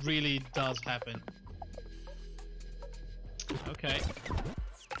really does happen. Okay.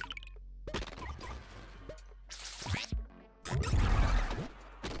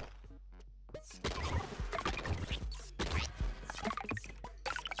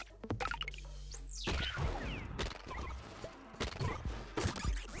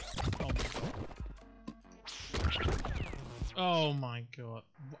 Oh my god.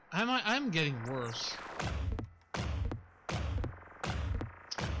 I'm getting worse.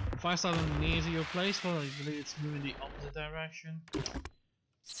 5-star near to your place? Well, I believe it's moving the opposite direction.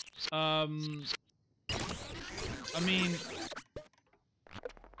 I mean,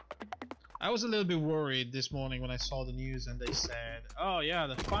 I was a little bit worried this morning when I saw the news and they said, oh yeah,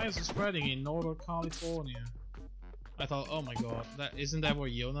 the fires are spreading in Northern California. I thought, oh my god, isn't that where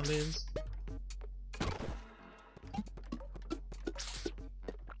Yona lives?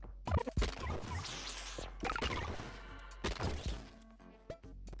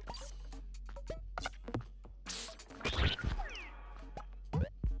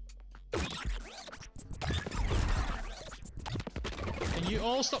 You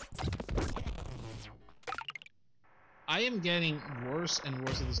all stop. I am getting worse and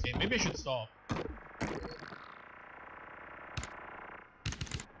worse at this game. Maybe I should stop.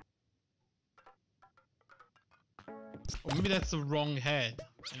 Or maybe that's the wrong head,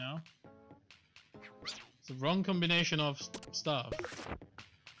 you know? It's the wrong combination of stuff.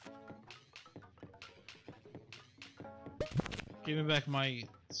 Give me back my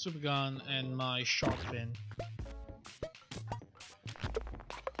super gun and my shark fin.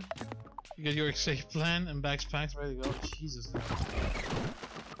 You got your safe plan and bags packed, ready to go. Jesus.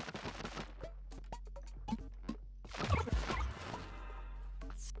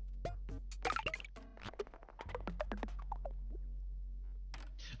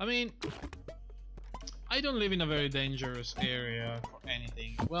 I mean, I don't live in a very dangerous area for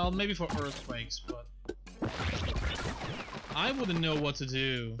anything. Well, maybe for earthquakes, but I wouldn't know what to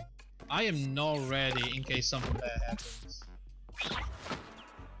do. I am not ready in case something bad happens.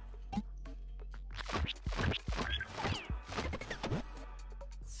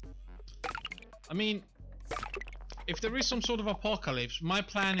 I mean, if there is some sort of apocalypse, my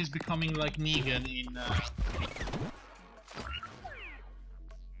plan is becoming like Negan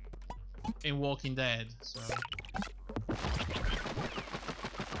in Walking Dead, so...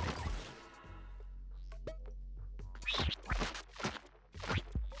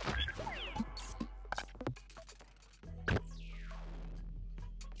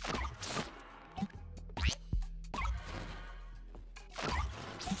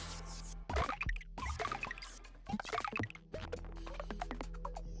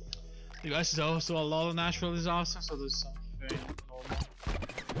 The US is also a lot of natural disasters, so there's something very normal.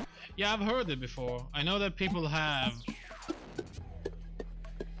 Yeah, I've heard it before. I know that people have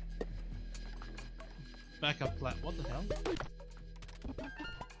backup plan. What the hell?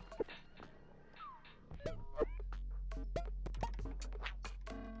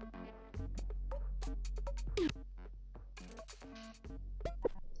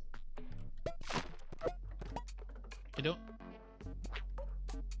 I don't...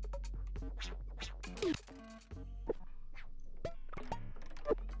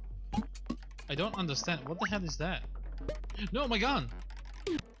 I don't understand. What the hell is that? No, my gun!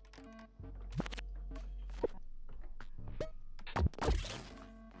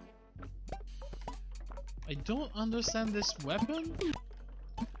 I don't understand this weapon?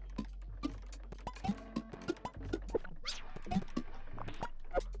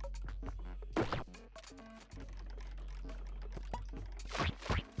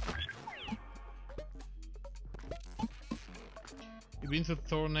 You've been through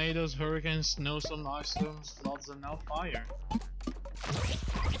tornadoes, hurricanes, snowstorms, ice storms, floods, and now fire.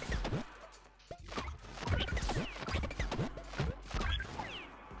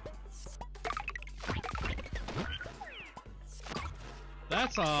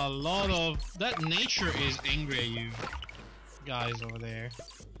 That's a lot of... That nature is angry at you guys over there.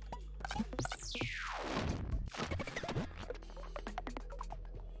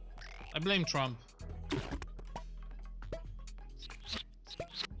 I blame Trump.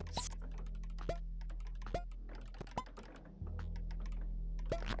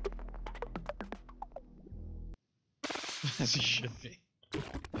 As he should be.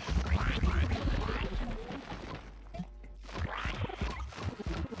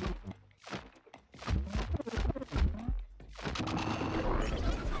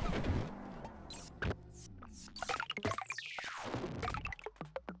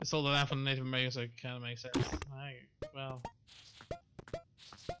 It's all the land from the Native Americans, so it kind of makes sense. Well,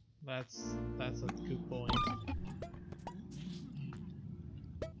 that's a good point.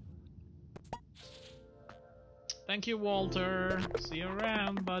 Thank you, Walter. See you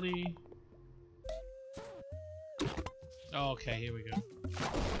around, buddy. Okay, here we go.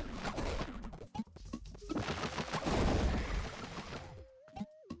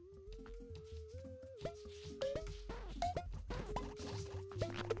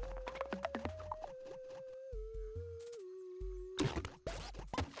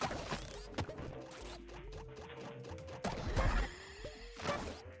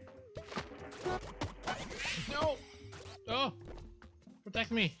 No! Oh!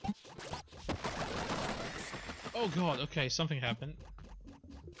 Protect me! Oh god, okay, something happened.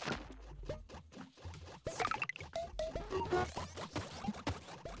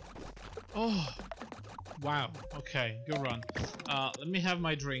 Oh! Wow, okay, good run. Let me have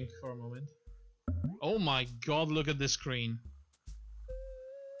my drink for a moment. Oh my god, look at this screen.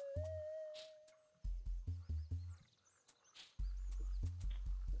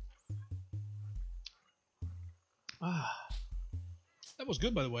 That was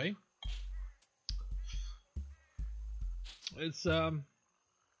good, by the way. It's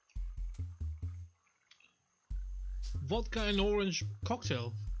vodka and orange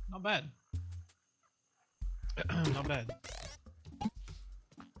cocktail. Not bad. Not bad.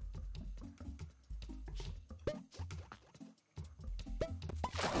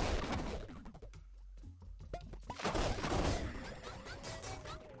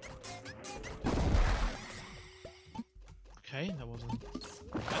 Okay, that wasn't bad.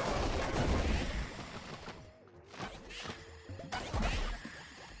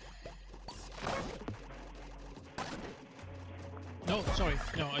 No, sorry.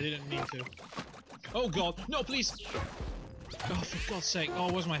 No, I didn't mean to. Oh god, no, please! Oh, for God's sake.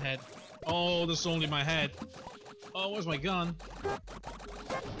 Oh, where's my head? Oh, that's only my head. Oh, where's my gun?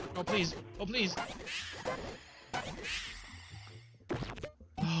 Oh, please. Oh, please.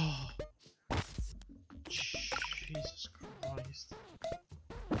 Oh. Jesus Christ.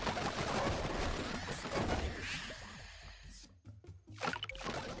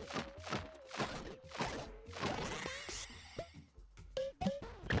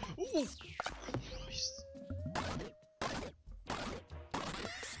 Ooh. Christ.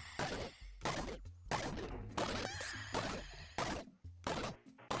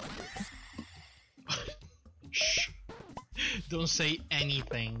 Shh. Don't say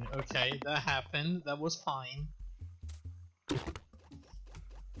anything, okay? That happened. That was fine.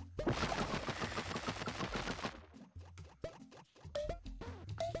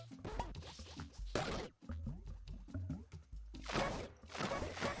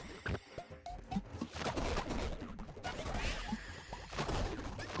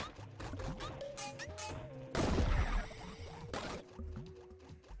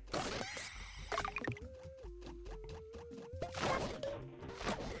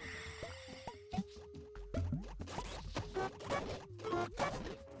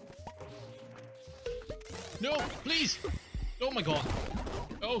 No, please! Oh my god.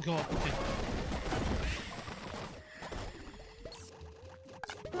 Oh god, okay.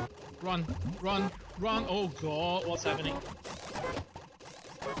 Run, run, Run! Oh god, what's happening?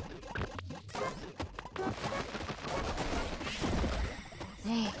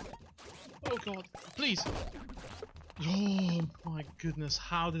 Oh god, please! Oh my goodness,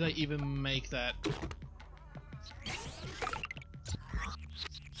 how did I even make that?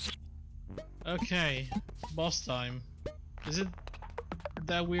 Okay, boss time. Is it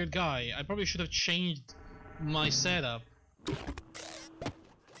that weird guy? I probably should have changed my setup.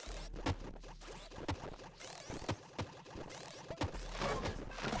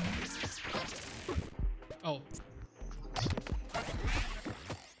 Oh.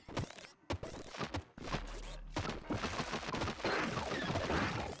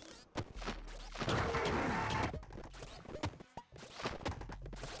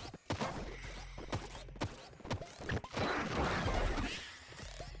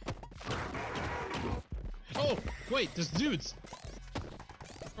 Oh, wait, there's dudes.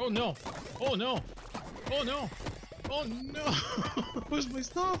 Oh no. Oh no. Oh no. Oh no. Where's my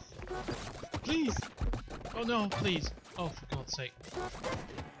stuff? Please. Oh no, please. Oh, for God's sake.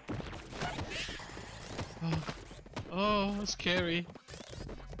 Oh, scary.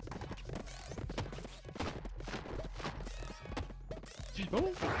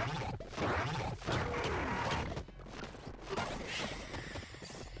 Oh.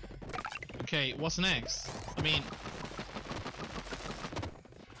 Okay, what's next? I mean...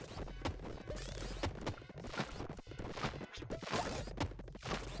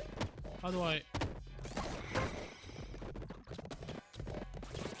 How do I...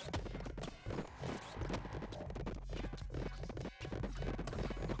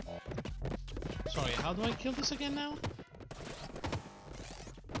 Sorry, how do I kill this again now?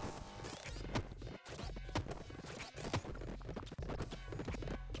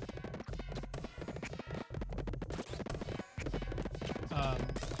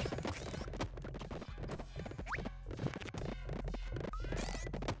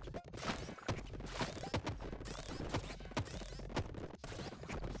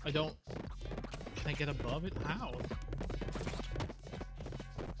 I don't... Can I get above it? How?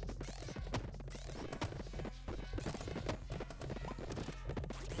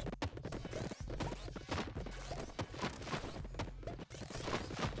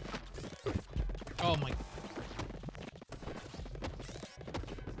 Oh my...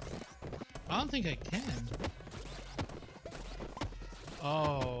 I don't think I can.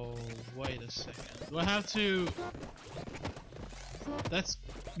 Oh, wait a second. Do I have to... That's...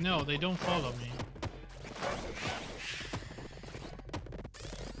 No, they don't follow me.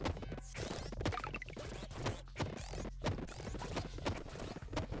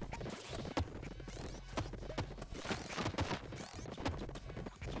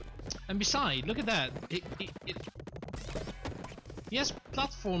 And besides, look at that. He has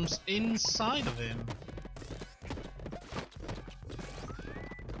platforms inside of him.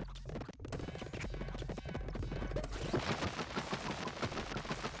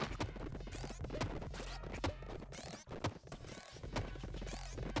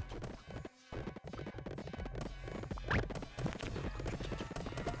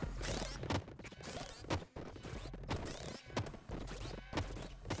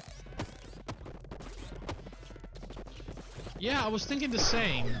 Yeah, I was thinking the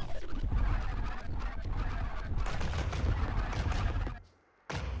same.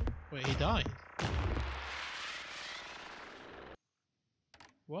 Wait, he died.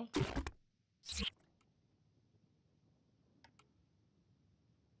 What?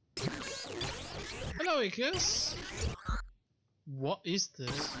 Hello, Icarus. What is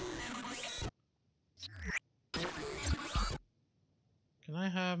this? Can I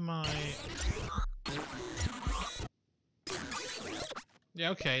have my...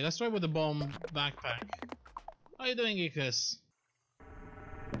 Yeah, okay, let's try with the bomb backpack. How are you doing, Icarus?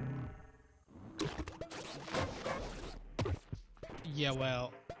 Yeah,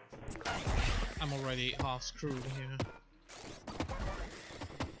 well, I'm already half screwed here.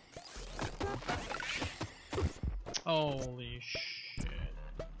 Holy shit.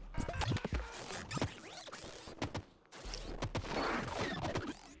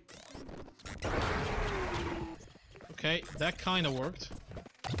 Okay, that kind of worked.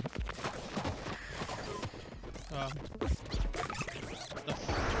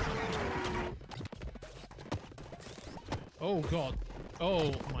 Oh god.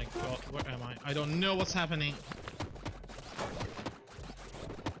 Oh my god, where am I? I don't know what's happening.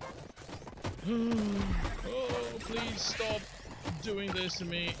 Oh, please stop doing this to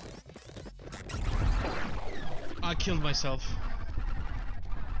me. I killed myself.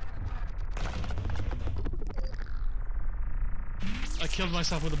 I killed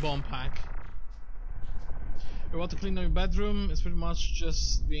myself with a bomb pack. You want to clean your bedroom? It's pretty much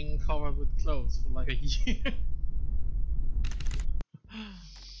just being covered with clothes for like a year.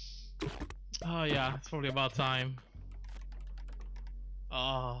 Oh yeah, it's probably about time.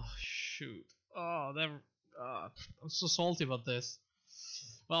 Oh shoot. Oh, I'm so salty about this.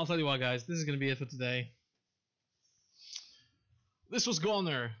 Well, I'll tell you what, guys. This is gonna be it for today. This was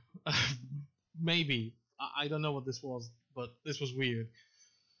Gonner. Maybe. I don't know what this was, but this was weird.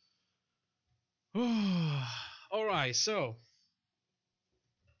 Alright, so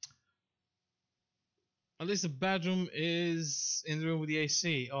at least the bedroom is in the room with the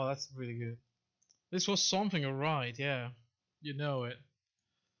AC. Oh, that's really good. This was something, alright, yeah. You know it.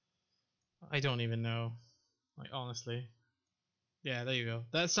 I don't even know. Like, honestly. Yeah, there you go.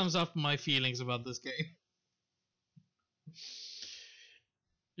 That sums up my feelings about this game.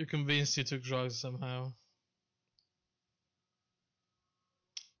 You're convinced you took drugs somehow.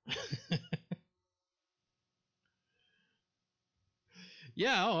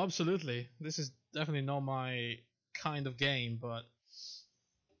 Yeah, oh, absolutely. This is definitely not my kind of game, but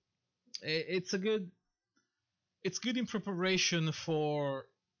it's a good. It's good in preparation for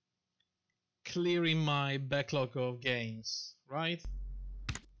clearing my backlog of games, right?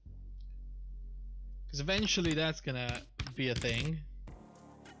 Because eventually that's gonna be a thing.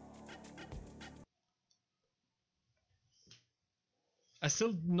 I'm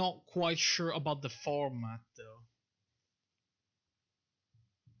still not quite sure about the format though.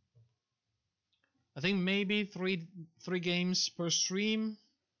 I think maybe three games per stream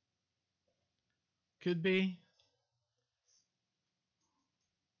could be.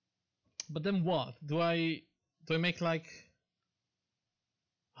 But then what? Do I make like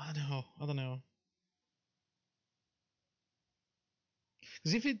I don't know.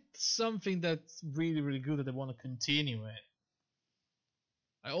 Because if it's something that's really good that I want to continue it,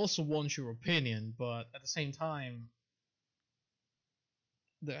 I also want your opinion, but at the same time,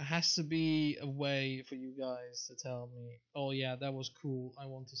 there has to be a way for you guys to tell me, oh yeah, that was cool, I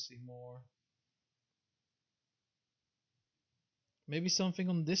want to see more. Maybe something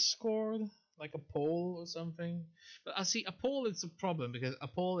on Discord, like a poll or something. But I see a poll, it's a problem because a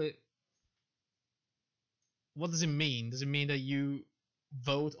poll, what does it mean? Does it mean that you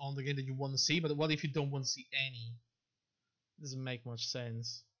vote on the game that you want to see? But what if you don't want to see any? Doesn't make much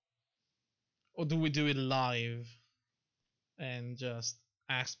sense. Or do we do it live and just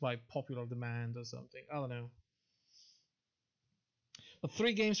ask by popular demand or something? I don't know. But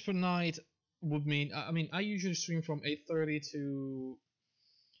 3 games per night would mean, I mean, I usually stream from 8:30 to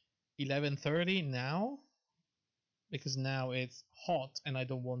 11:30 now because now it's hot and I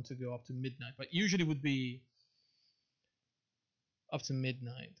don't want to go up to midnight. But usually would be up to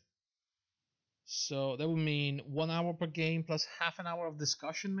midnight. So that would mean 1 hour per game plus half an hour of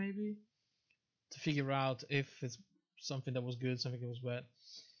discussion maybe to figure out if it's something that was good, something that was bad.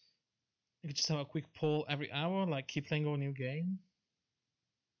 You could just have a quick poll every hour, like keep playing a new game.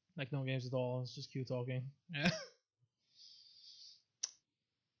 Like no games at all, it's just keep talking. Yeah.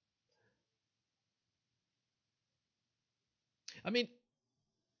 I mean,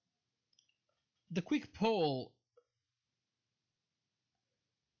 the quick poll,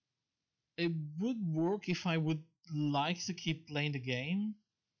 it would work if I would like to keep playing the game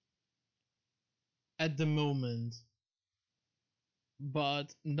at the moment,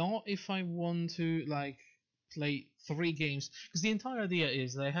 but not if I want to like play 3 games. Because the entire idea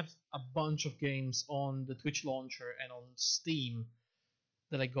is that I have a bunch of games on the Twitch launcher and on Steam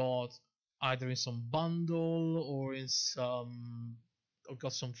that I got either in some bundle or in some or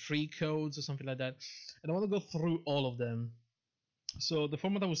got some free codes or something like that, and I want to go through all of them. So the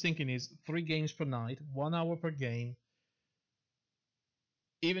format I was thinking is 3 games per night, 1 hour per game.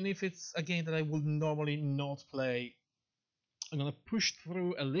 Even if it's a game that I would normally not play, I'm gonna push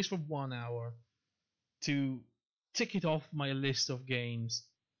through at least for 1 hour to tick it off my list of games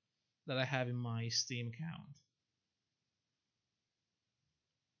that I have in my Steam account.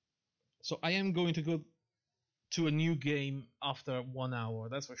 So I am going to go to a new game after 1 hour,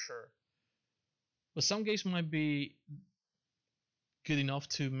 that's for sure. But some games might be good enough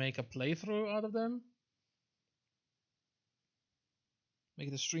to make a playthrough out of them. Make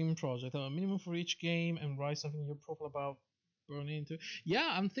it a stream project, a minimum for each game, and write something in your profile about burning into. Yeah,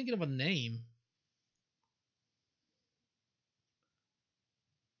 I'm thinking of a name.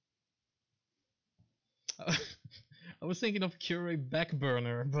 I was thinking of curate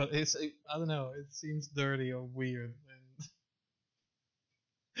backburner, but I don't know, it seems dirty or weird.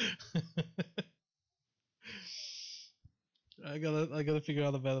 I gotta figure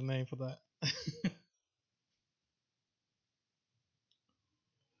out a better name for that.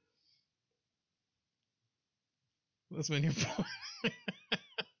 That's when you're born.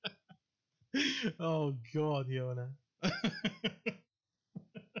 Oh god, Yona.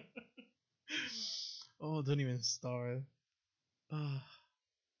 Oh, don't even start. Ah.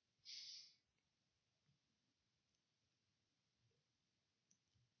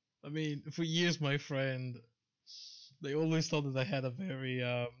 I mean, for years, my friend, they always thought that I had a very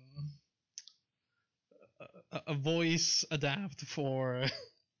a voice adapt for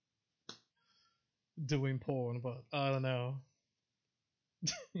doing porn, but I don't know.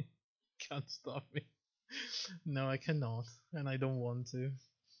 Can't stop me. No, I cannot, and I don't want to.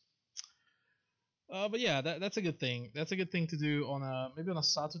 But yeah, that's a good thing. That's a good thing to do on a maybe on a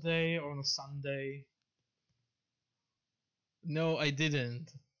Saturday or on a Sunday. No, I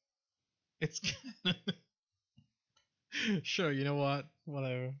didn't. It's sure. You know what?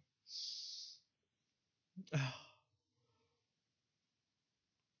 Whatever.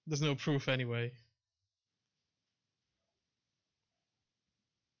 There's no proof anyway.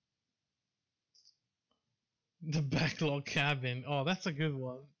 The backlog cabin. Oh, that's a good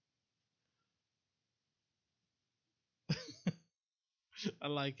one. I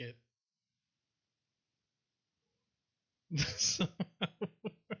like it.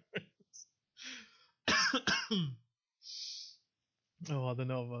 Oh, I don't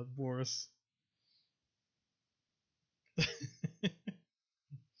know about worse.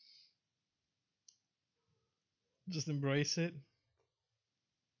 Just embrace it.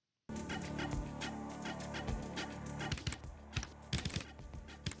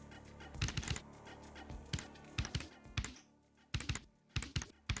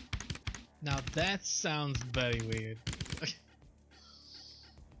 Now that sounds very weird.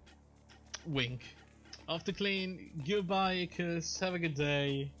 Wink. Off to clean. Goodbye, Icarus. Have a good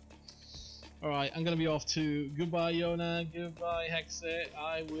day. Alright, I'm gonna be off too. Goodbye, Yona. Goodbye, Hexe.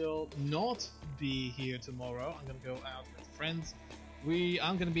 I will not be here tomorrow. I'm gonna go out with friends.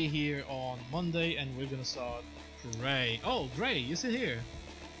 I'm gonna be here on Monday and we're gonna start Gray. Oh, Gray, you sit here.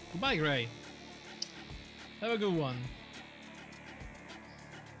 Goodbye, Gray. Have a good one.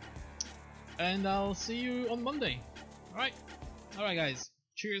 And I'll see you on Monday. Alright. Alright, guys.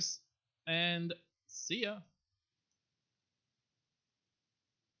 Cheers and see ya.